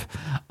alive.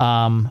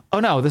 No,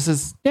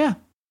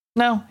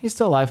 he's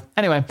still alive.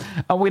 Anyway,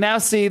 we now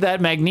see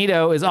that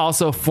Magneto is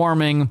also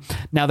forming.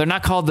 Now they're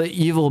not called the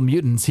evil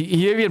mutants.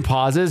 He even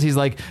pauses. He's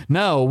like,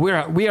 no,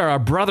 we are a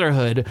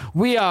brotherhood.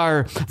 We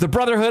are the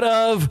brotherhood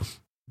of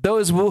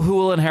those who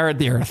will inherit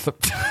the earth.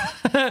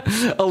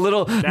 A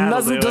little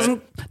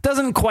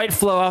doesn't quite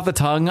flow off the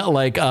tongue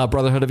like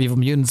Brotherhood of Evil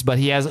Mutants, but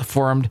he has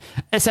formed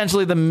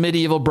essentially the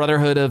medieval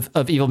Brotherhood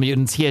of Evil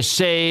Mutants. He has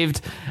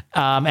shaved,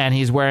 and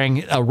he's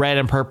wearing a red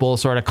and purple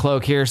sort of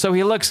cloak here, so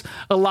he looks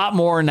a lot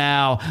more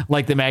now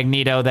like the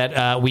Magneto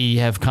that we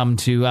have come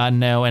to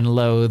know and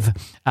loathe,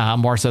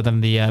 more so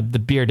than the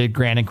bearded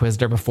Grand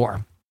Inquisitor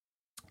before.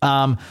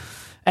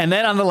 And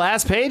then on the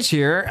last page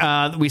here,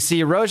 we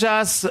see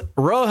Rojas, I don't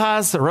know how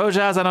I'm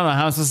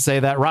supposed to say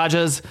that.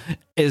 Rajas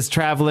is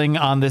traveling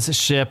on this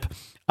ship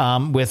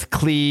with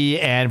Clee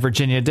and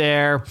Virginia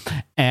Dare,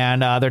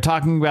 and they're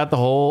talking about the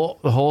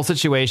whole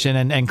situation.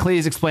 And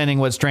Clee's explaining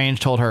what Strange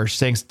told her. She's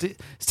saying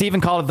Stephen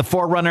called it the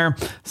Forerunner,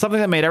 something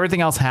that made everything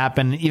else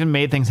happen, even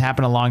made things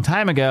happen a long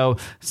time ago,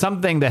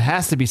 something that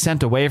has to be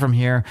sent away from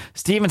here.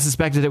 Stephen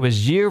suspected it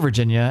was you,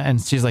 Virginia,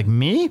 and she's like,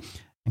 me?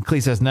 And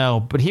Clee says,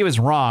 no, but he was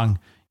wrong.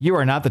 You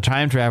are not the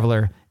time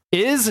traveler.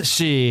 Is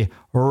she,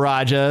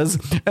 Rajas?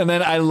 And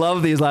then I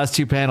love these last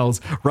two panels.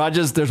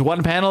 Rajas, there's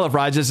one panel of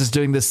Rajas is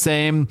doing the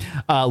same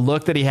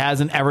look that he has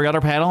in every other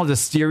panel, the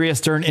serious,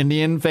 stern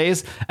Indian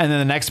face. And then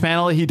the next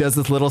panel, he does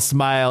this little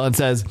smile and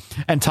says,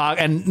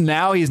 and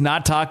now he's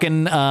not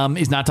talking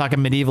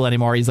medieval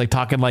anymore. He's like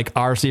talking like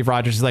our Steve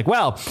Rogers. He's like,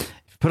 well,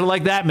 put it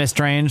like that, Miss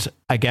Strange.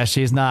 I guess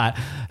she's not.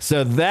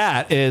 So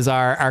that is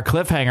our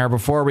cliffhanger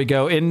before we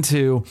go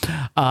into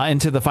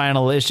the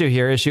final issue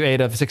here, issue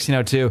 8 of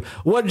 1602.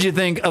 What did you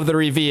think of the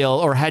reveal,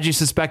 or had you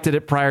suspected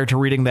it prior to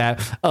reading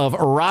that, of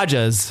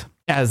Rajas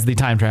as the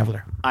time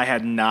traveler? I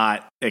had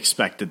not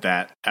expected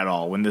that at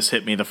all. When this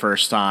hit me the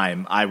first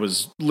time, I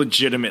was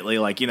legitimately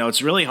like,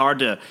 it's really hard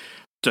to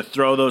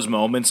throw those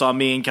moments on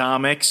me in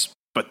comics,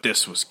 but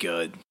this was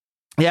good.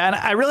 Yeah, and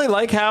I really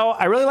like how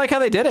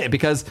they did it,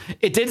 because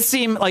it did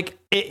seem like,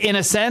 in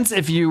a sense,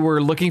 if you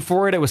were looking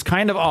for it, it was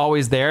kind of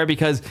always there,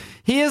 because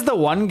he is the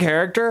one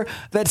character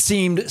that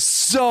seemed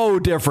so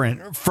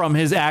different from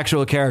his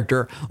actual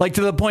character, like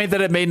to the point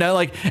that it made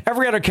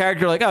every other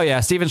character, like, oh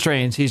yeah, Stephen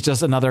Strange, he's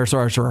just another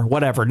sorcerer,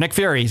 whatever. Nick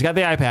Fury, he's got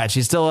the eye patch,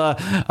 he's still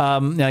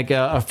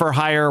a for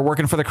hire,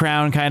 working for the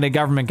crown kind of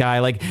government guy.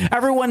 Like,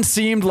 everyone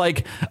seemed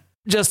like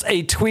just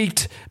a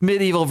tweaked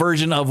medieval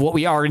version of what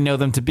we already know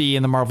them to be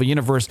in the Marvel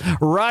Universe.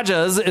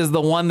 Rajas is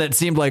the one that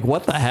seemed like,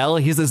 what the hell?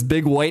 He's this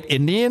big white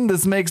Indian?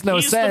 This makes no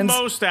sense. He's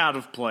the most out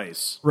of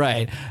place.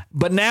 Right.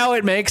 But now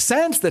it makes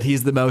sense that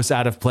he's the most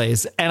out of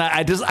place. And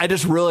I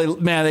just really,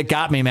 man, it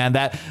got me, man.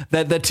 That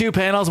the two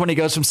panels when he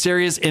goes from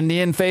serious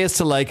Indian face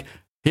to like,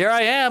 here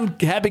I am,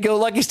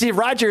 happy-go-lucky Steve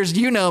Rogers.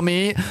 You know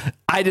me.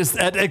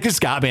 It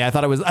just got me. I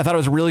thought it was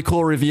a really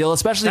cool reveal,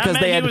 especially because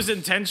he was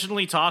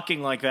intentionally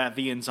talking like that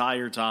the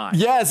entire time.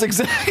 Yes,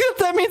 exactly.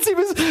 That means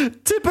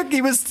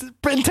he was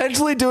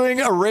intentionally doing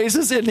a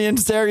racist Indian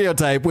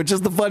stereotype, which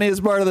is the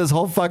funniest part of this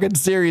whole fucking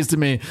series to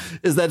me,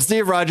 is that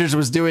Steve Rogers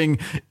was doing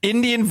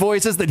Indian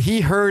voices that he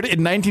heard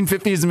in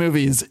 1950s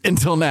movies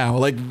until now.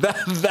 Like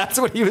that's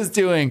what he was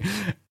doing.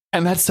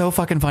 And that's so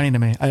fucking funny to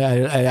me.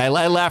 I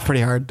laughed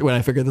pretty hard when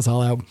I figured this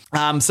all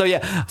out.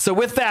 So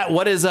with that,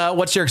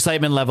 what's your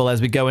excitement level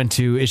as we go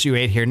into issue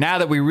 8 here? Now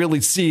that we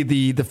really see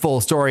the full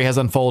story has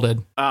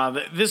unfolded.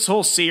 This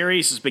whole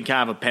series has been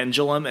kind of a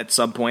pendulum. At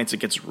some points it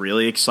gets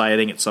really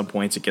exciting. At some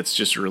points it gets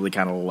just really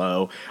kind of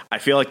low. I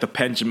feel like the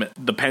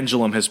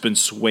pendulum has been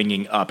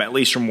swinging up, at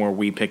least from where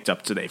we picked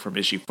up today, from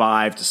issue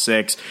 5 to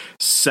 6.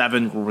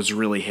 7 was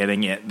really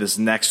hitting it. This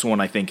next one,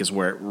 I think, is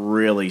where it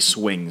really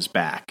swings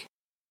back.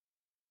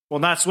 Well,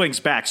 not swings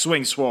back,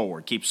 swings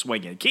forward. Keep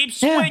swinging. Keep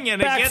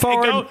swinging.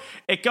 Yeah,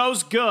 it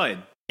goes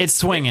good. It's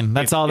swinging.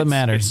 That's all that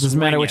matters. It doesn't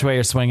matter which way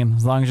you're swinging,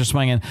 as long as you're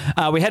swinging.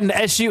 We head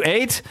into issue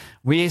 8.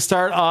 We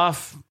start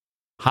off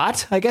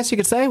hot, I guess you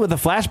could say, with a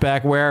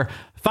flashback where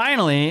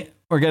finally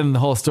we're getting the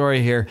whole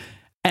story here.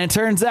 And it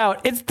turns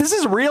out this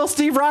is real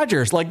Steve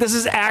Rogers. Like, this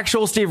is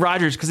actual Steve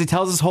Rogers, because he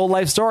tells his whole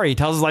life story. He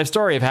tells his life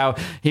story of how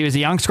he was a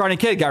young, scrawny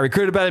kid, got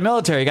recruited by the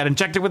military, got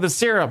injected with a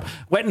serum,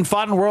 went and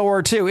fought in World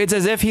War II. It's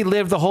as if he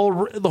lived the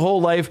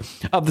whole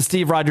life of the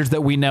Steve Rogers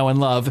that we know and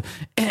love,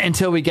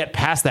 until we get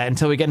past that,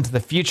 until we get into the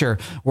future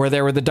where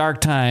there were the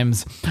dark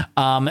times.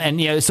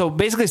 So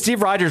basically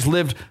Steve Rogers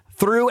lived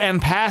through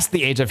and past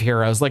the age of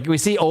heroes. Like, we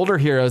see older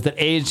heroes that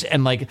aged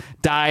and like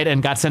died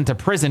and got sent to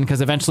prison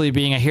because eventually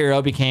being a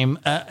hero became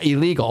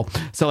illegal.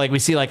 So like we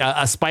see like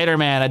a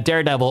Spider-Man, a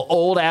Daredevil,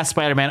 old ass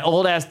Spider-Man,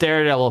 old ass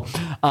Daredevil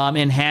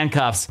in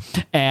handcuffs.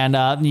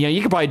 And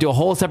you could probably do a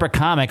whole separate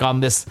comic on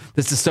this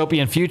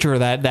dystopian future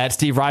that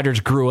Steve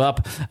Rogers grew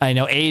up,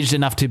 aged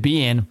enough to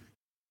be in.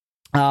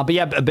 But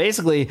yeah,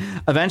 basically,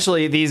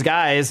 eventually these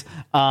guys,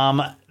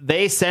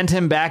 they sent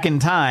him back in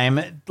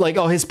time. Like,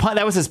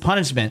 that was his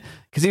punishment,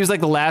 because he was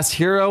like the last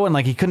hero and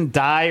like he couldn't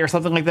die or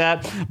something like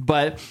that.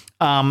 But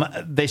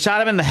they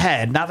shot him in the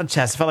head, not the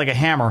chest. It felt like a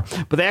hammer.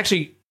 But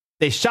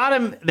they shot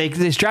him.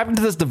 They strapped him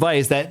to this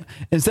device that,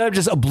 instead of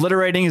just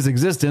obliterating his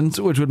existence,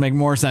 which would make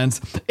more sense,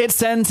 it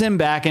sends him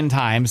back in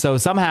time. So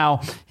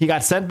somehow he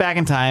got sent back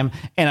in time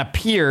and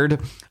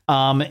appeared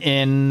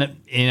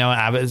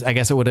I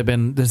guess it would have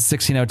been the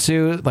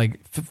 1602, like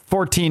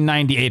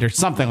 1498 or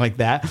something like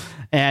that.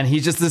 And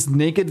he's just this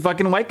naked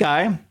fucking white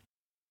guy.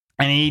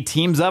 And he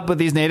teams up with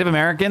these Native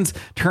Americans.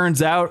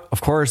 Turns out,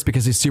 of course,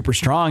 because he's super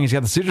strong, he's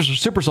got the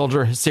super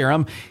soldier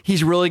serum.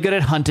 He's really good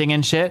at hunting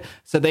and shit.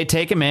 So they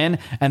take him in,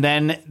 and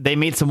then they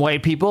meet some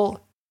white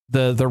people,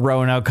 the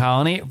Roanoke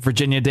colony,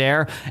 Virginia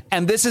Dare.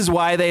 And this is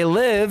why they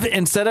live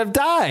instead of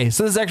die.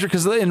 So this is actually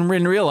because in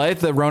real life,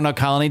 the Roanoke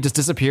colony just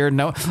disappeared.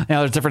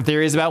 There's different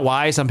theories about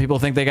why. Some people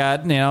think they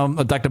got,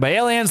 abducted by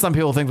aliens. Some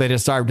people think they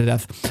just starved to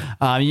death.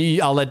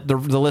 I'll let the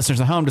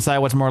listeners at home decide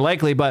what's more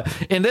likely. But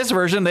in this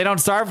version, they don't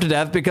starve to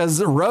death because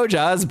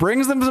Rojas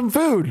brings them some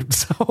food.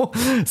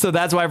 So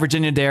that's why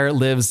Virginia Dare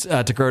lives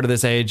to grow to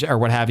this age, or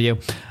what have you.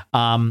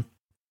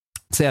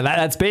 So yeah,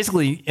 that's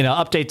basically,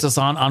 updates us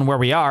on where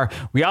we are.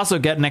 We also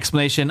get an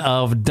explanation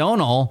of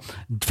Donal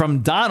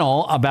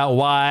about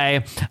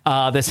why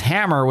this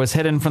hammer was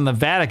hidden from the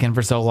Vatican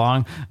for so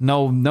long.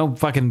 No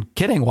fucking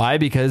kidding. Why?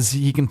 Because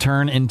he can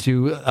turn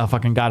into a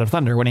fucking god of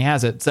thunder when he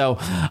has it. So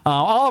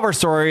all of our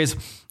stories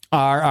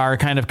are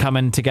kind of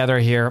coming together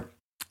here.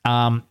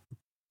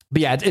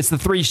 But yeah, it's the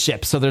three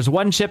ships. So there's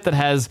one ship that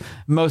has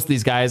most of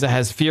these guys. It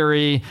has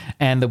Fury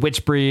and the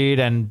Witchbreed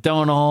and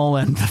Donal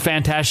and the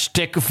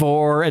Fantastic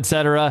Four,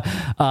 etc.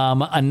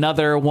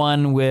 Another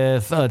one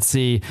with,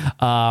 Rojas,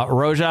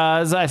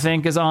 I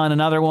think, is on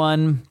another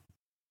one.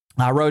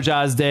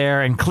 Rojas,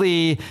 Dare, and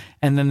Klee.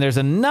 And then there's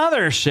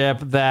another ship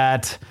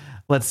that,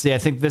 I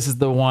think this is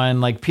the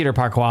one, like Peter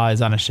Parquois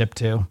is on a ship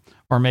too.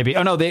 Or maybe,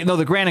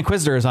 the Grand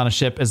Inquisitor is on a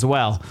ship as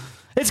well.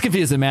 It's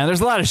confusing, man.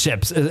 There's a lot of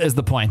ships, is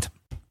the point.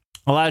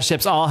 A lot of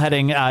ships all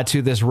heading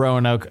to this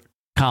Roanoke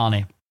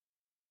colony.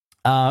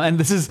 And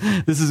this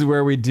is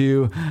where we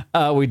do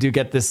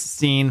get this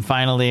scene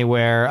finally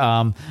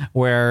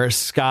where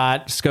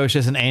Scott,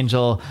 Scotius, and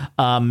Angel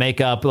make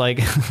up. Like,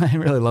 I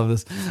really love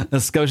this.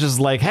 Scotius is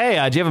like, "Hey,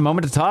 do you have a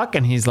moment to talk?"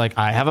 And he's like,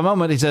 "I have a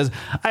moment." He says,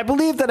 "I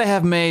believe that I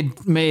have made."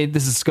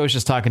 This is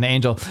Scotius talking to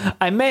Angel.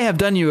 "I may have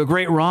done you a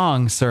great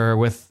wrong, sir,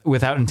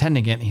 without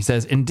intending it." He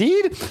says,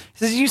 "Indeed?" He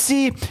says, "You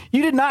see,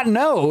 you did not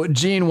know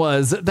Jean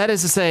was. That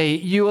is to say,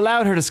 you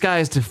allowed her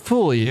disguise to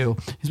fool you."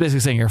 He's basically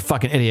saying, "You're a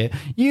fucking idiot.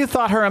 You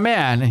thought her a man."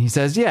 And he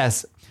says,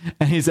 "Yes."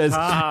 And he says,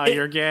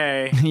 you're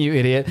gay. You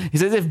idiot. He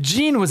says, "If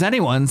Jean was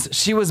anyone's,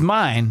 she was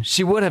mine.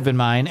 She would have been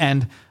mine.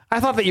 And I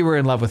thought that you were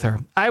in love with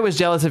her. I was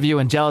jealous of you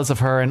and jealous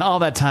of her. And all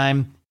that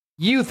time,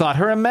 you thought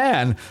her a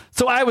man.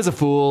 So I was a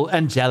fool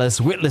and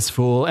jealous, witless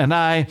fool. And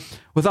I,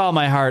 with all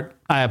my heart,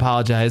 I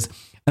apologize."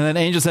 And then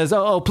Angel says,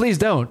 oh, please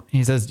don't.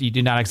 He says, "You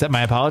do not accept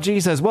my apology?" He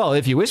says, "Well,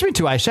 if you wish me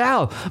to, I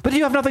shall. But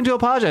you have nothing to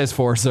apologize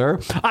for, sir.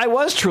 I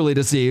was truly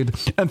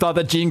deceived and thought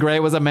that Jean Grey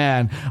was a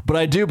man. But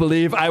I do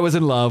believe I was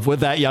in love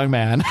with that young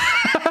man."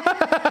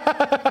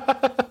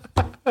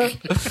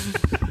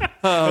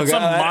 That's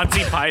some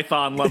Monty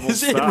Python level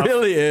stuff. It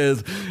really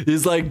is.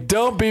 He's like,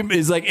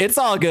 "It's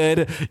all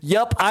good.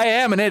 Yup, I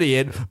am an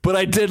idiot, but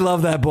I did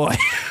love that boy."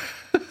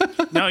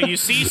 No, you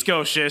see,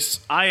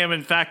 Scotius, I am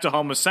in fact a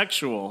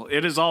homosexual.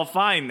 It is all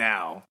fine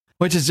now.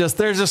 Which is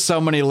there's just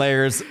so many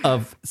layers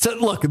of. So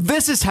look,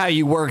 this is how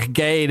you work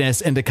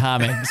gayness into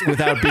comics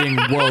without being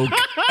woke.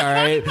 All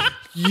right.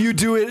 You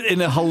do it in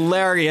a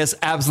hilarious,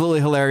 absolutely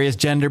hilarious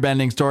gender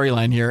bending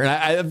storyline here. And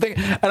I think,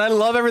 and I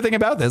love everything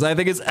about this. I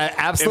think it's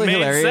absolutely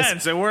hilarious. It made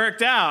sense. It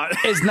worked out.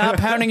 It's not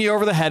pounding you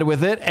over the head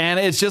with it. And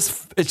it's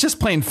just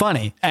plain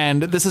funny.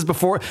 And this is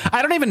before,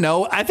 I don't even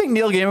know. I think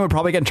Neil Gaiman would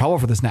probably get in trouble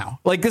for this now.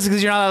 Like this,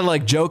 because you're not allowed to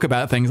like joke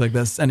about things like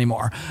this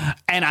anymore.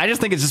 And I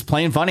just think it's just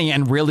plain funny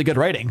and really good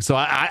writing. So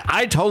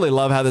I totally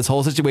love how this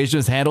whole situation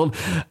is handled.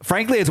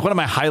 Frankly, it's one of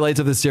my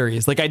highlights of the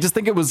series. Like, I just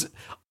think it was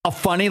a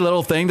funny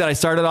little thing that I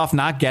started off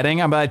not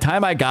getting. And by the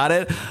time I got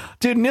it,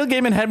 dude, Neil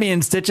Gaiman had me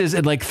in stitches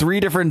in like 3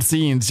 different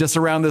scenes just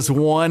around this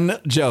one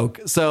joke.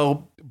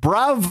 So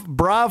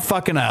brav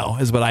fucking O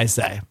is what I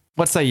say.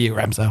 What say you,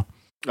 Remso?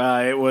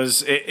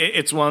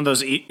 It's one of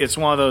those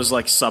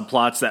like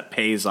subplots that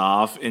pays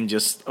off in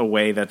just a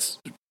way that's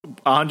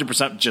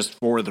 100% just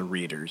for the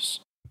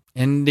readers.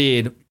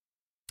 Indeed.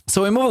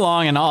 So we move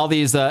along, and all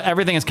these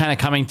everything is kind of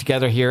coming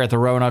together here at the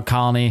Roanoke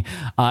colony.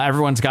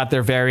 Everyone's got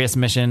their various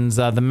missions.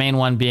 The main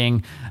one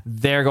being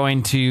they're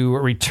going to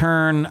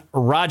return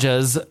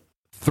Rajas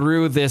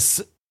through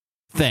this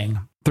thing,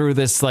 through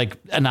this like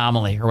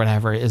anomaly or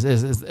whatever is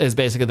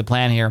basically the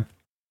plan here.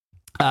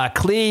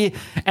 Klee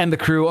and the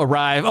crew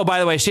arrive. Oh, by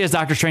the way, she has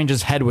Doctor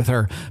Strange's head with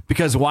her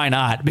because why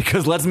not?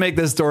 Because let's make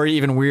this story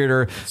even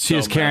weirder. She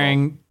is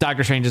carrying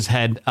Doctor Strange's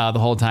head the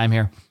whole time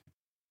here.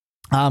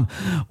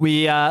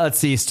 Let's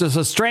see.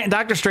 So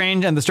Doctor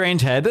Strange and the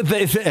Strange Head,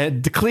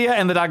 Clea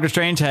and the Doctor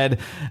Strange Head,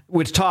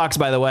 which talks,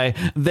 by the way,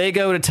 they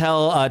go to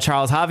tell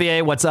Charles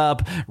Xavier what's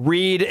up.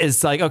 Reed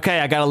is like, okay,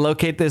 I got to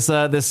locate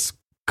this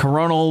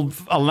coronal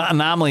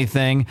anomaly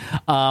thing,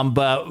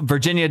 but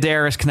Virginia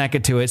Dare is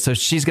connected to it, so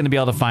she's going to be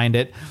able to find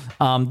it.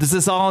 Does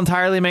this all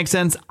entirely make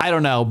sense? I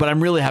don't know, but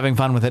I'm really having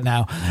fun with it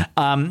now.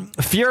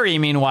 Fury,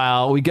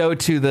 meanwhile, we go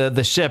to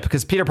the ship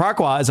because Peter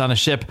Parquois is on a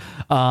ship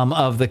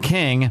of the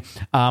King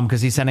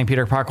because he's sending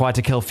Peter Parquois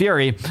to kill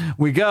Fury.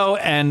 We go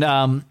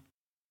and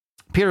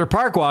Peter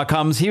Parquois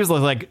comes. He was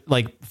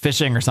like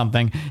fishing or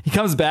something. He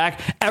comes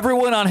back.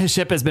 Everyone on his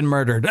ship has been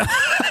murdered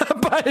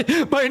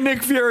by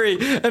Nick Fury,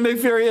 and Nick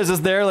Fury is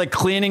just there like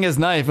cleaning his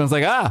knife. And it's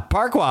like,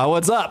 Parquois,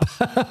 what's up?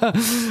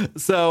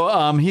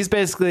 So he's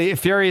basically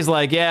Fury's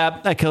like, yeah,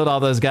 I killed all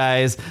those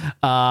guys,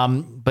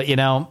 but you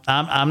know,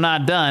 I'm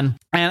not done.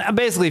 And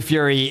basically,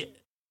 Fury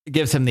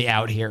gives him the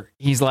out here.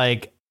 He's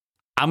like,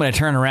 I'm going to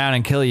turn around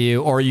and kill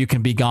you, or you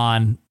can be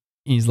gone.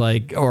 He's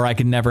like, or I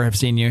could never have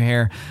seen you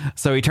here.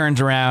 So he turns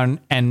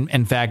around, and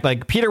in fact,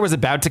 like Peter was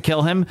about to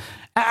kill him.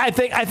 I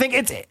think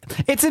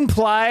it's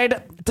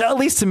implied, at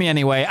least to me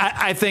anyway.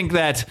 I think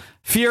that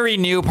Fury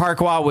knew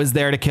Parquois was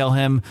there to kill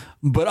him,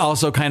 but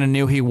also kind of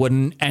knew he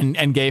wouldn't,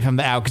 and gave him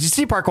the out. Because you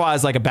see, Parquois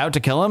is like about to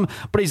kill him,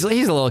 but he's a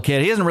little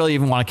kid. He doesn't really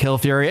even want to kill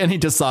Fury, and he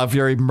just saw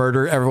Fury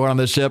murder everyone on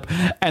the ship,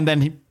 and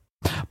then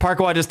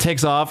Parquois just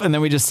takes off, and then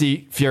we just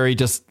see Fury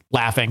just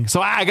laughing.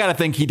 So I gotta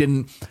think he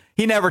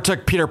never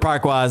took Peter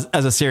Parquois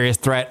as a serious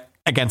threat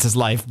against his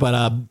life,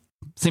 but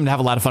seemed to have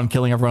a lot of fun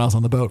killing everyone else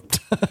on the boat.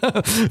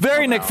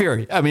 Very Nick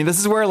Fury. I mean, this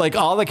is where like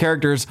all the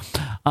characters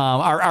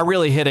are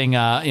really hitting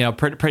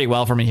pretty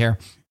well for me here.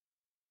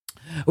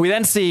 We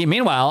then see,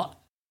 meanwhile,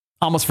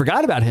 almost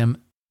forgot about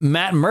him,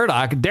 Matt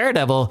Murdock,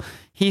 Daredevil.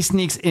 He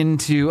sneaks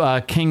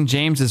into King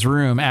James's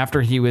room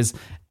after he was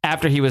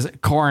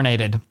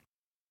coronated.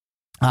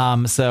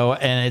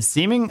 And it's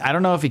seeming, I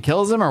don't know if he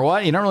kills him or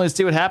what. You don't really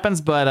see what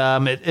happens, but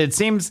it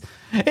seems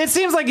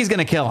like he's going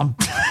to kill him.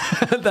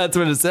 That's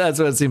what it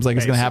seems like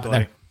is going to happen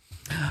there.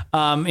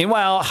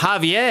 Meanwhile,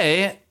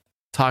 Javier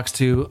talks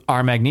to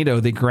our Magneto,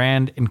 the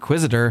Grand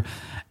Inquisitor.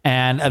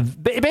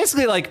 And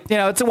basically, like, you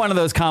know, it's one of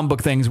those comic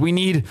book things. We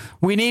need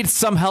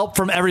some help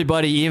from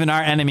everybody, even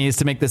our enemies,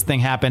 to make this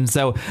thing happen.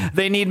 So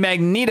they need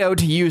Magneto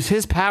to use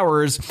his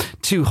powers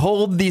to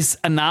hold this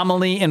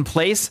anomaly in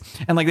place.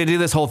 And like they do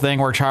this whole thing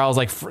where Charles,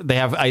 like, they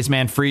have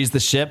Iceman freeze the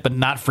ship, but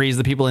not freeze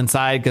the people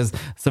inside. Because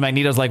so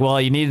Magneto's like,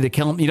 well, you needed to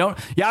kill him.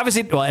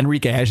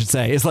 Enrique, I should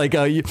say, is like,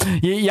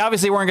 you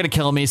obviously weren't going to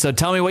kill me. So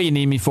tell me what you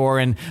need me for.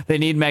 And they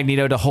need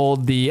Magneto to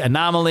hold the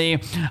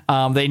anomaly.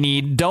 They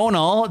need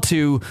Donal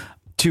to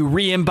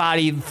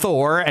re-embody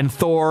Thor, and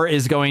Thor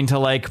is going to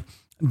like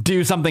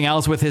do something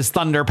else with his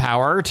thunder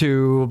power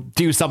to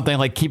do something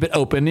like keep it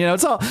open. You know,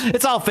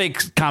 it's all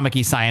fake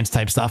comic-y science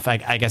type stuff,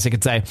 I guess you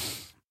could say.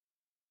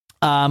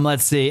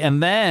 Let's see.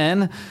 And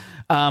then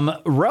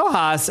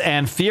Rojas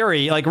and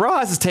Fury, like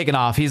Rojas is taken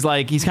off. He's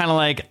kind of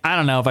like, I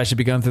don't know if I should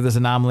be going through this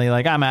anomaly.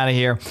 Like, I'm out of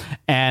here.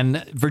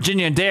 And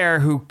Virginia Dare,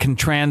 who can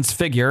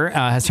transfigure,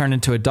 has turned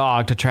into a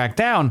dog to track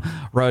down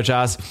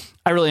Rojas.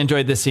 I really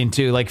enjoyed this scene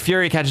too. Like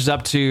Fury catches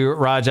up to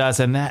Rajas,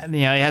 and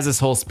he has this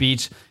whole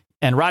speech,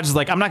 and Rajas is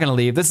like, I'm not going to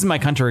leave. This is my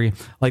country.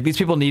 Like, these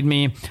people need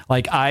me.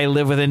 Like, I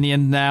live with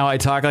Indians now. I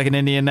talk like an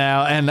Indian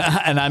now. And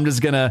I'm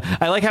just going to,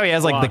 I like how he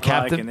has like the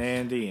captain. Like an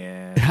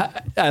Indian.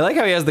 I like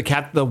how he has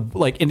the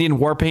like Indian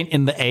war paint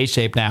in the A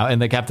shape now, in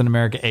the Captain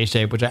America A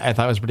shape, which I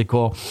thought was pretty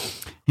cool.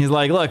 He's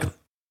like, look,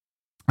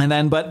 and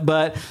then,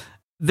 but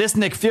this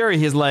Nick Fury,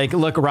 he's like,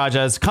 look,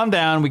 Rajas, calm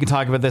down. We can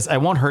talk about this. I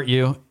won't hurt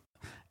you.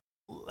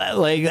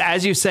 Like,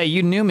 as you say,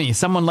 you knew me,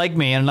 someone like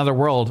me in another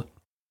world.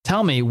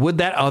 Tell me, would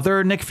that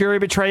other Nick Fury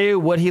betray you?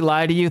 Would he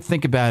lie to you?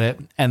 Think about it.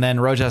 And then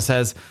Rojas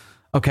says,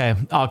 okay,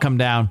 I'll come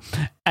down.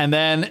 And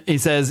then he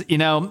says, you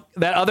know,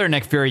 that other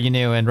Nick Fury you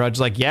knew. And Rojas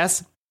is like,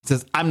 yes. He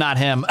says, I'm not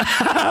him.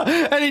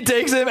 And he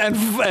takes him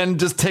and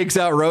just takes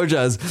out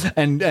Rojas.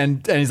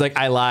 And he's like,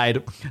 I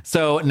lied.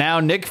 So now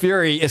Nick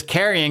Fury is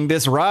carrying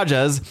this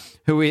Rajas,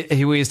 who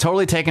he's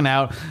totally taken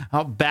out,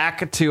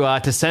 back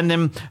to send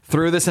him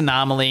through this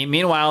anomaly.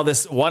 Meanwhile,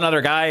 this one other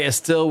guy is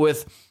still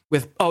with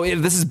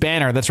this is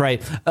Banner. That's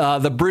right.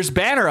 The Bruce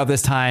Banner of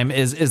this time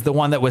is the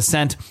one that was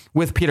sent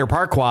with Peter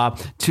Parquois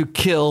to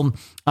kill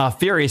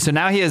Fury. So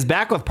now he is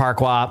back with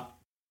Parquois,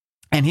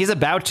 and he's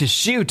about to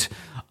shoot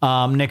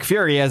Nick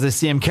Fury as they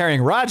see him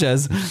carrying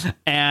Rajas.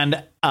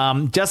 And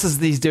just as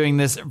he's doing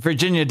this,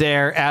 Virginia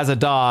Dare as a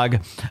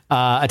dog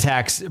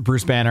attacks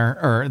Bruce Banner,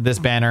 or this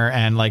Banner,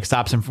 and like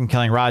stops him from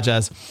killing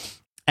Rajas.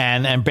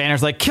 And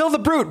Banner's like, kill the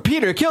brute,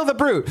 Peter, kill the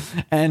brute.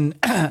 And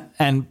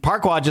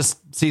Farquaad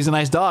just sees a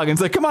nice dog and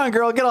is like, come on,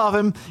 girl, get off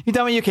him. You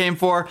done what you came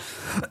for.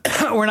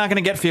 We're not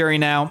going to get Fury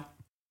now.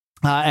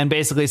 And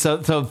basically,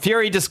 so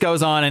Fury just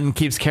goes on and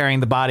keeps carrying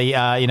the body,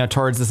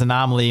 towards this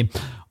anomaly,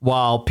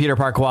 while Peter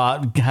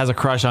Farquaad has a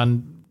crush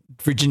on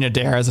Virginia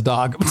Dare as a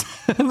dog.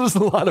 There's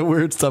a lot of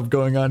weird stuff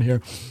going on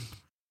here.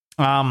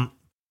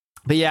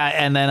 But yeah,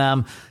 and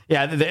then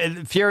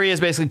the Fury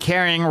is basically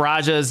carrying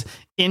Rajas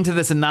into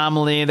this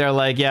anomaly. They're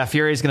like, yeah,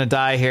 Fury's gonna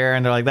die here,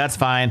 and they're like, that's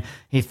fine.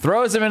 He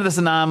throws him into this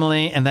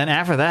anomaly, and then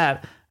after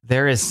that,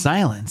 there is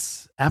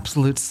silence,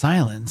 absolute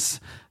silence.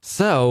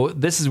 So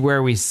this is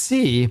where we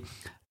see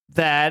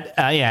that,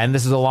 and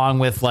this is along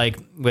with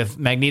with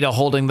Magneto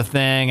holding the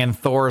thing and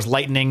Thor's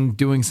lightning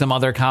doing some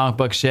other comic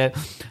book shit.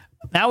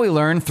 Now we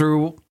learn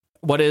through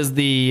what is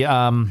the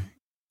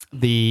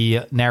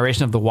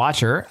narration of the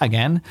Watcher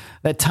again,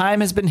 that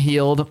time has been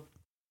healed,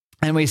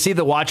 and we see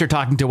the Watcher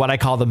talking to what I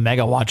call the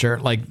Mega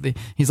Watcher.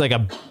 He's like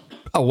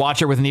a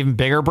Watcher with an even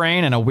bigger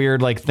brain and a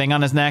weird thing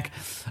on his neck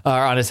or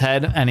on his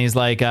head, and he's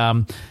like,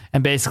 and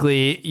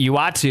basically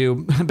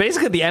Uatu,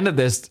 basically at the end of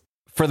this,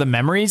 for the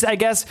memories, I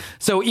guess.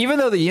 So even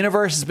though the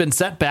universe has been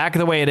set back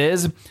the way it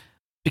is,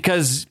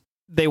 because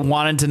they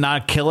wanted to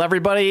not kill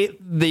everybody,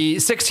 the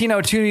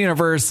 1602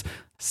 universe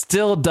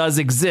still does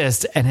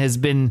exist and has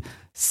been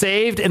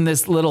saved in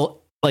this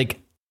little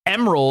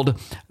emerald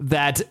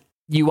that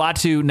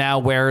Uatu now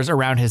wears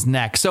around his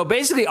neck. So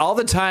basically all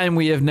the time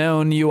we have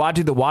known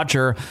Uatu the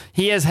Watcher,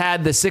 he has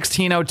had the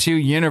 1602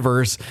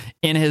 universe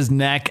in his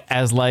neck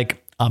as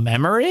a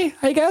memory,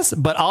 I guess.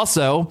 But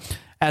also,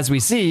 as we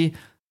see,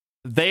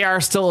 they are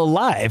still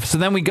alive. So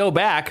then we go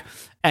back,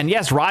 and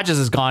yes, Rajas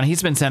is gone.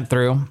 He's been sent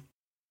through.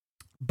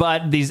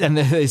 But they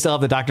still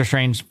have the Doctor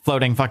Strange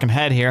floating fucking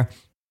head here.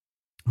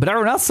 But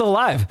everyone else is still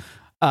alive.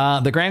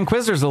 The Grand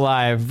Inquisitor's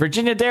alive.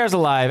 Virginia Dare's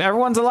alive.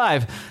 Everyone's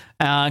alive.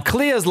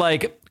 Clea's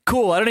like,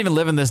 cool, I don't even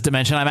live in this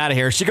dimension. I'm out of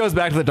here. She goes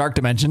back to the dark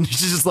dimension.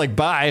 She's just like,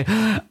 bye.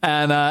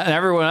 And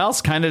everyone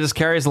else kind of just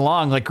carries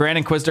along. Like Grand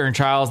Inquisitor and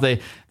Charles, they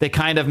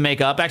kind of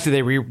make up.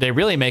 Actually, they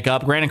really make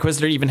up. Grand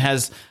Inquisitor even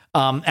has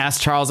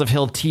asked Charles if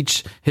he'll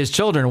teach his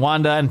children,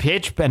 Wanda and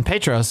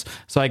Petros.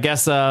 So I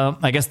guess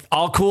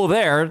all cool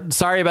there.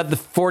 Sorry about the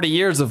 40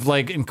 years of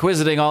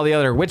inquisiting all the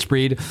other witch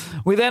breed.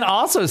 We then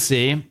also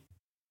see,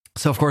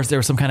 so of course there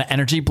was some kind of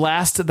energy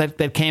blast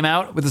that came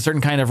out with a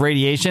certain kind of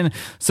radiation.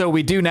 So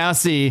we do now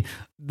see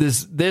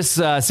this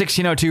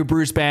 1602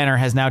 Bruce Banner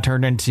has now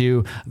turned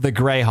into the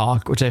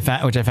Greyhawk, which I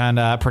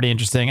found pretty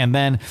interesting. And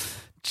then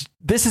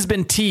this has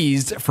been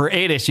teased for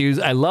 8 issues.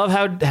 I love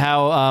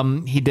how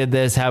he did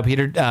this, how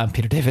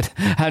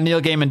how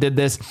Neil Gaiman did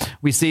this.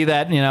 We see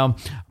that,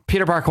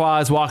 Peter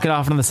Farquaad is walking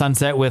off into the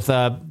sunset with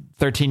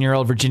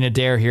 13-year-old Virginia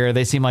Dare here.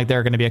 They seem like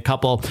they're going to be a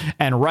couple.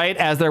 And right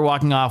as they're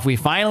walking off, we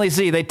finally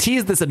see, they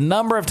teased this a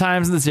number of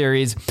times in the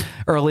series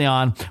early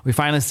on. We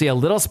finally see a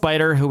little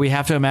spider who we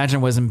have to imagine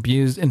was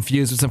infused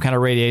with some kind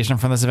of radiation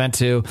from this event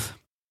too,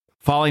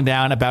 falling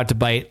down, about to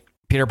bite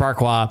Peter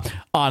Farquaad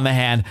on the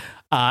hand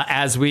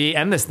as we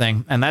end this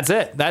thing. And that's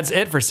it. That's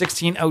it for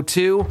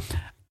 1602.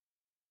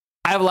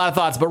 I have a lot of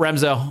thoughts, but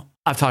Remzo,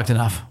 I've talked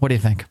enough. What do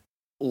you think?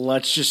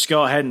 Let's just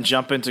go ahead and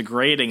jump into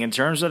grading. In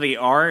terms of the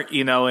art,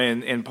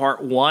 in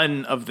part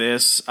 1 of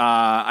this,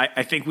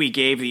 I think we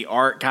gave the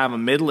art kind of a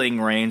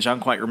middling range. I don't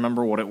quite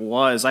remember what it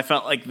was. I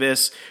felt like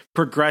this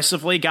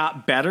progressively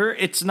got better.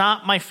 It's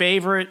not my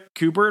favorite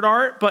Kubert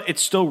art, but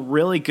it's still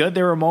really good.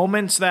 There were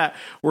moments that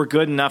were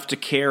good enough to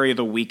carry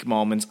the weak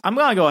moments. I'm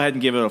going to go ahead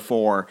and give it a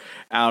 4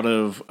 out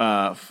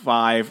of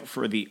 5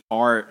 for the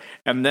art.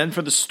 And then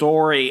for the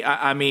story,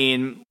 I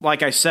mean,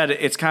 like I said,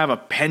 it's kind of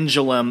a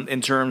pendulum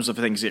in terms of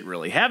things get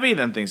really heavy,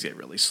 then things get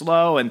really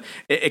slow, and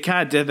it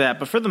kind of did that.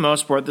 But for the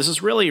most part, this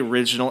is really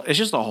original. It's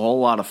just a whole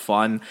lot of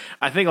fun.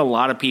 I think a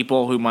lot of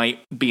people who might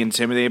be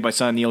intimidated by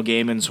some of Neil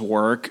Gaiman's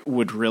work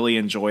would really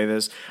enjoy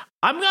this.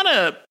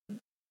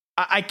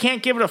 I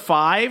can't give it a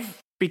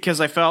 5 because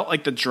I felt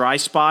like the dry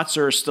spots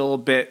are still a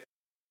bit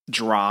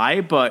dry,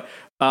 but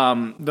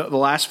the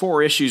last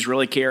 4 issues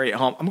really carry it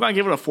home. I'm going to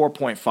give it a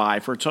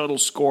 4.5 for a total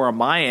score on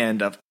my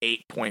end of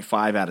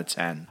 8.5 out of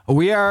 10.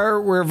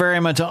 We're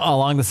very much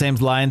along the same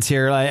lines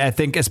here. I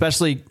think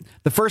especially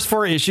the first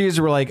 4 issues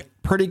were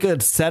pretty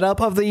good setup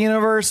of the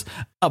universe,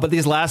 but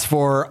these last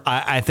 4,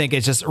 I think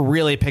it's just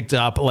really picked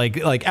up. Like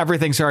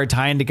everything started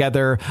tying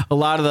together. A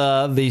lot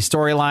of the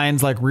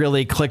storylines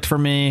really clicked for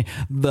me.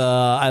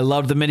 I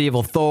loved the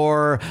medieval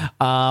Thor.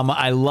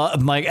 I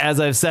love, as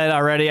I've said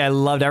already, I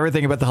loved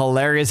everything about the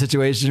hilarious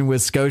situation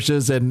with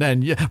Scotia's and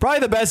probably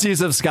the best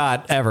use of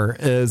Scott ever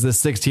is the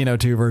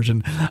 1602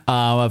 version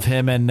of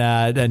him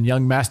and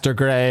young Master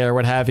Gray or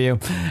what have you.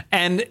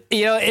 And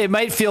it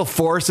might feel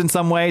forced in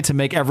some way to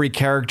make every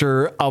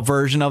character a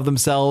version of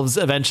themselves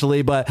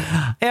eventually, but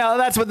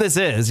that's what this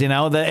is.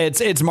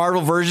 It's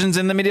Marvel versions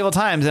in the medieval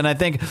times. And I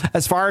think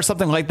as far as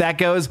something like that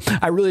goes,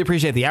 I really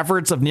appreciate the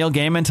efforts of Neil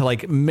Gaiman to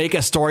like make a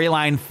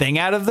storyline thing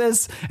out of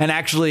this. And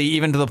actually,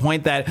 even to the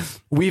point that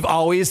we've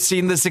always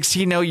seen the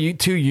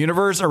 1602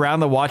 universe around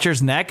the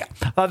Watcher's neck.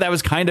 I thought that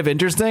was kind of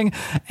interesting.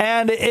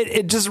 And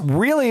it just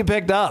really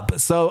picked up.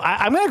 So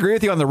I'm going to agree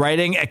with you on the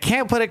writing. I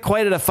can't put it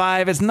quite at a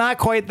 5. It's not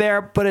quite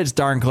there, but it's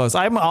darn close.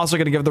 I'm also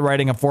going to give the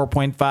writing a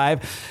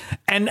 4.5.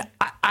 And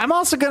I'm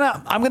also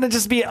I'm going to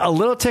just be a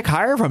little tick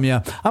higher from you.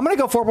 I'm going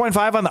to go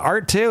 4.5 on the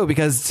art too,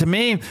 because to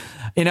me,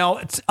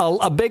 it's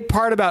a big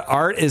part about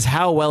art is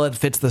how well it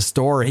fits the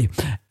story.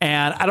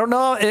 And I don't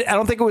know, I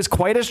don't think it was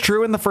quite as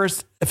true in the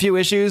first few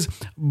issues,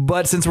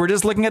 but since we're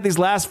just looking at these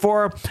last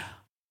 4,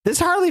 this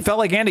hardly felt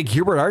like Andy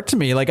Kubert art to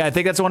me. Like, I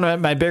think that's one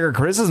of my bigger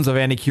criticisms of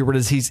Andy Kubert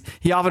is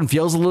he often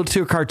feels a little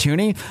too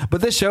cartoony,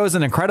 but this shows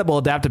an incredible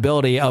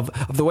adaptability of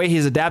the way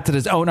he's adapted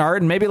his own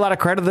art. And maybe a lot of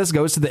credit of this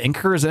goes to the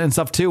inkers and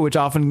stuff too, which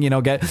often,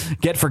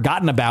 get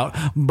forgotten about.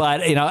 But,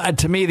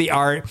 to me, the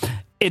art,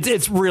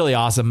 it's really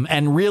awesome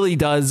and really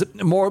does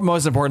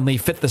most importantly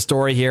fit the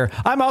story here.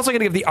 I'm also going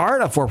to give the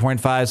art a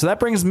 4.5. So that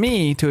brings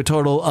me to a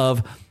total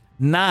of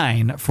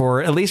 9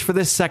 for at least for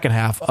this second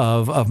half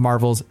of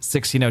Marvel's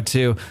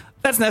 1602.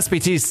 That's an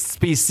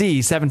SPC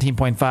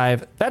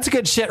 17.5. That's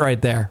good shit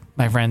right there,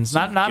 my friends.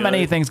 Not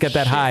many things get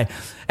that high.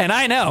 And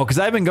I know, because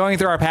I've been going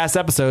through our past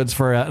episodes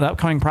for an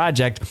upcoming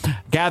project,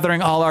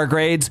 gathering all our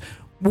grades.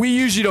 We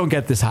usually don't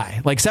get this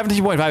high. Like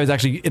 17.5 is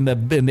actually in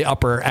the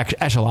upper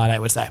echelon, I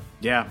would say.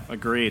 Yeah,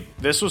 agreed.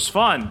 This was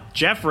fun.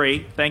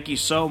 Jeffrey, thank you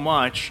so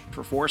much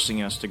for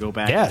forcing us to go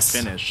back and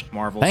finish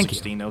Marvel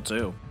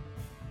 1602.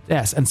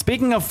 Yes, and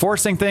speaking of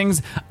forcing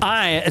things,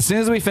 as soon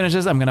as we finish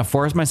this, I'm going to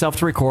force myself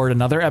to record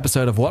another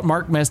episode of What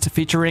Mark Missed,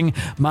 featuring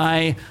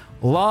my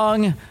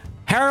long,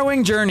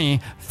 harrowing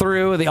journey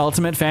through the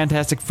Ultimate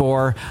Fantastic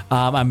Four.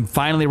 I'm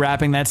finally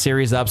wrapping that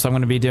series up, so I'm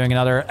going to be doing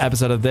another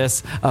episode of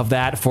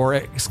that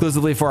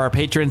exclusively for our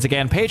patrons.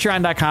 Again,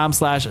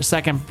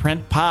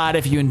 patreon.com/secondprintpod.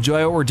 If you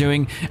enjoy what we're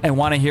doing and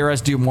want to hear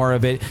us do more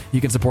of it,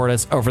 you can support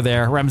us over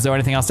there. Remzo,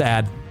 anything else to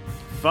add?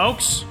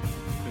 Folks,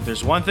 if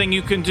there's one thing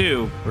you can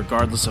do,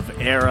 regardless of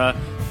era,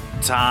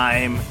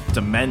 time,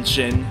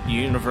 dimension,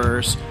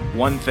 universe,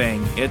 one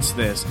thing, it's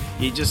this.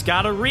 You just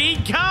gotta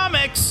read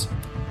comics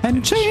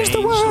and change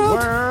the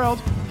world.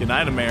 Good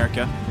night,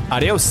 America.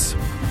 Adios.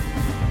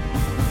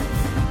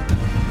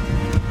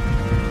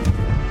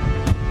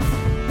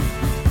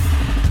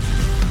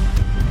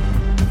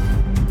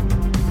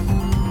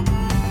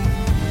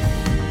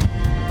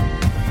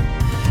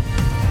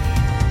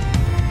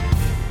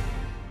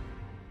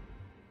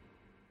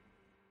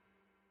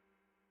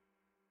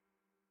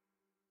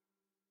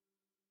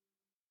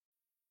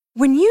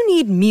 When you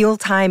need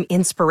mealtime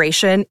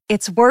inspiration,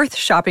 it's worth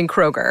shopping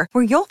Kroger,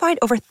 where you'll find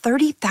over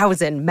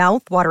 30,000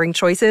 mouth-watering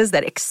choices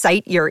that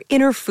excite your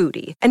inner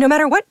foodie. And no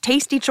matter what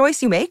tasty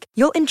choice you make,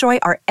 you'll enjoy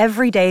our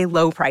everyday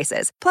low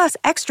prices, plus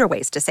extra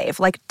ways to save,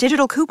 like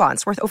digital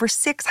coupons worth over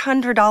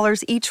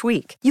 $600 each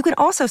week. You can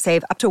also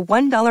save up to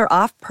 $1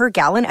 off per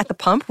gallon at the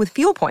pump with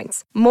fuel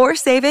points. More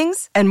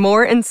savings and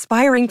more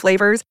inspiring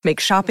flavors make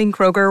shopping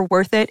Kroger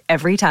worth it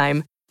every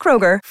time.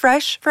 Kroger,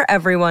 fresh for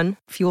everyone.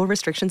 Fuel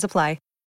restrictions apply.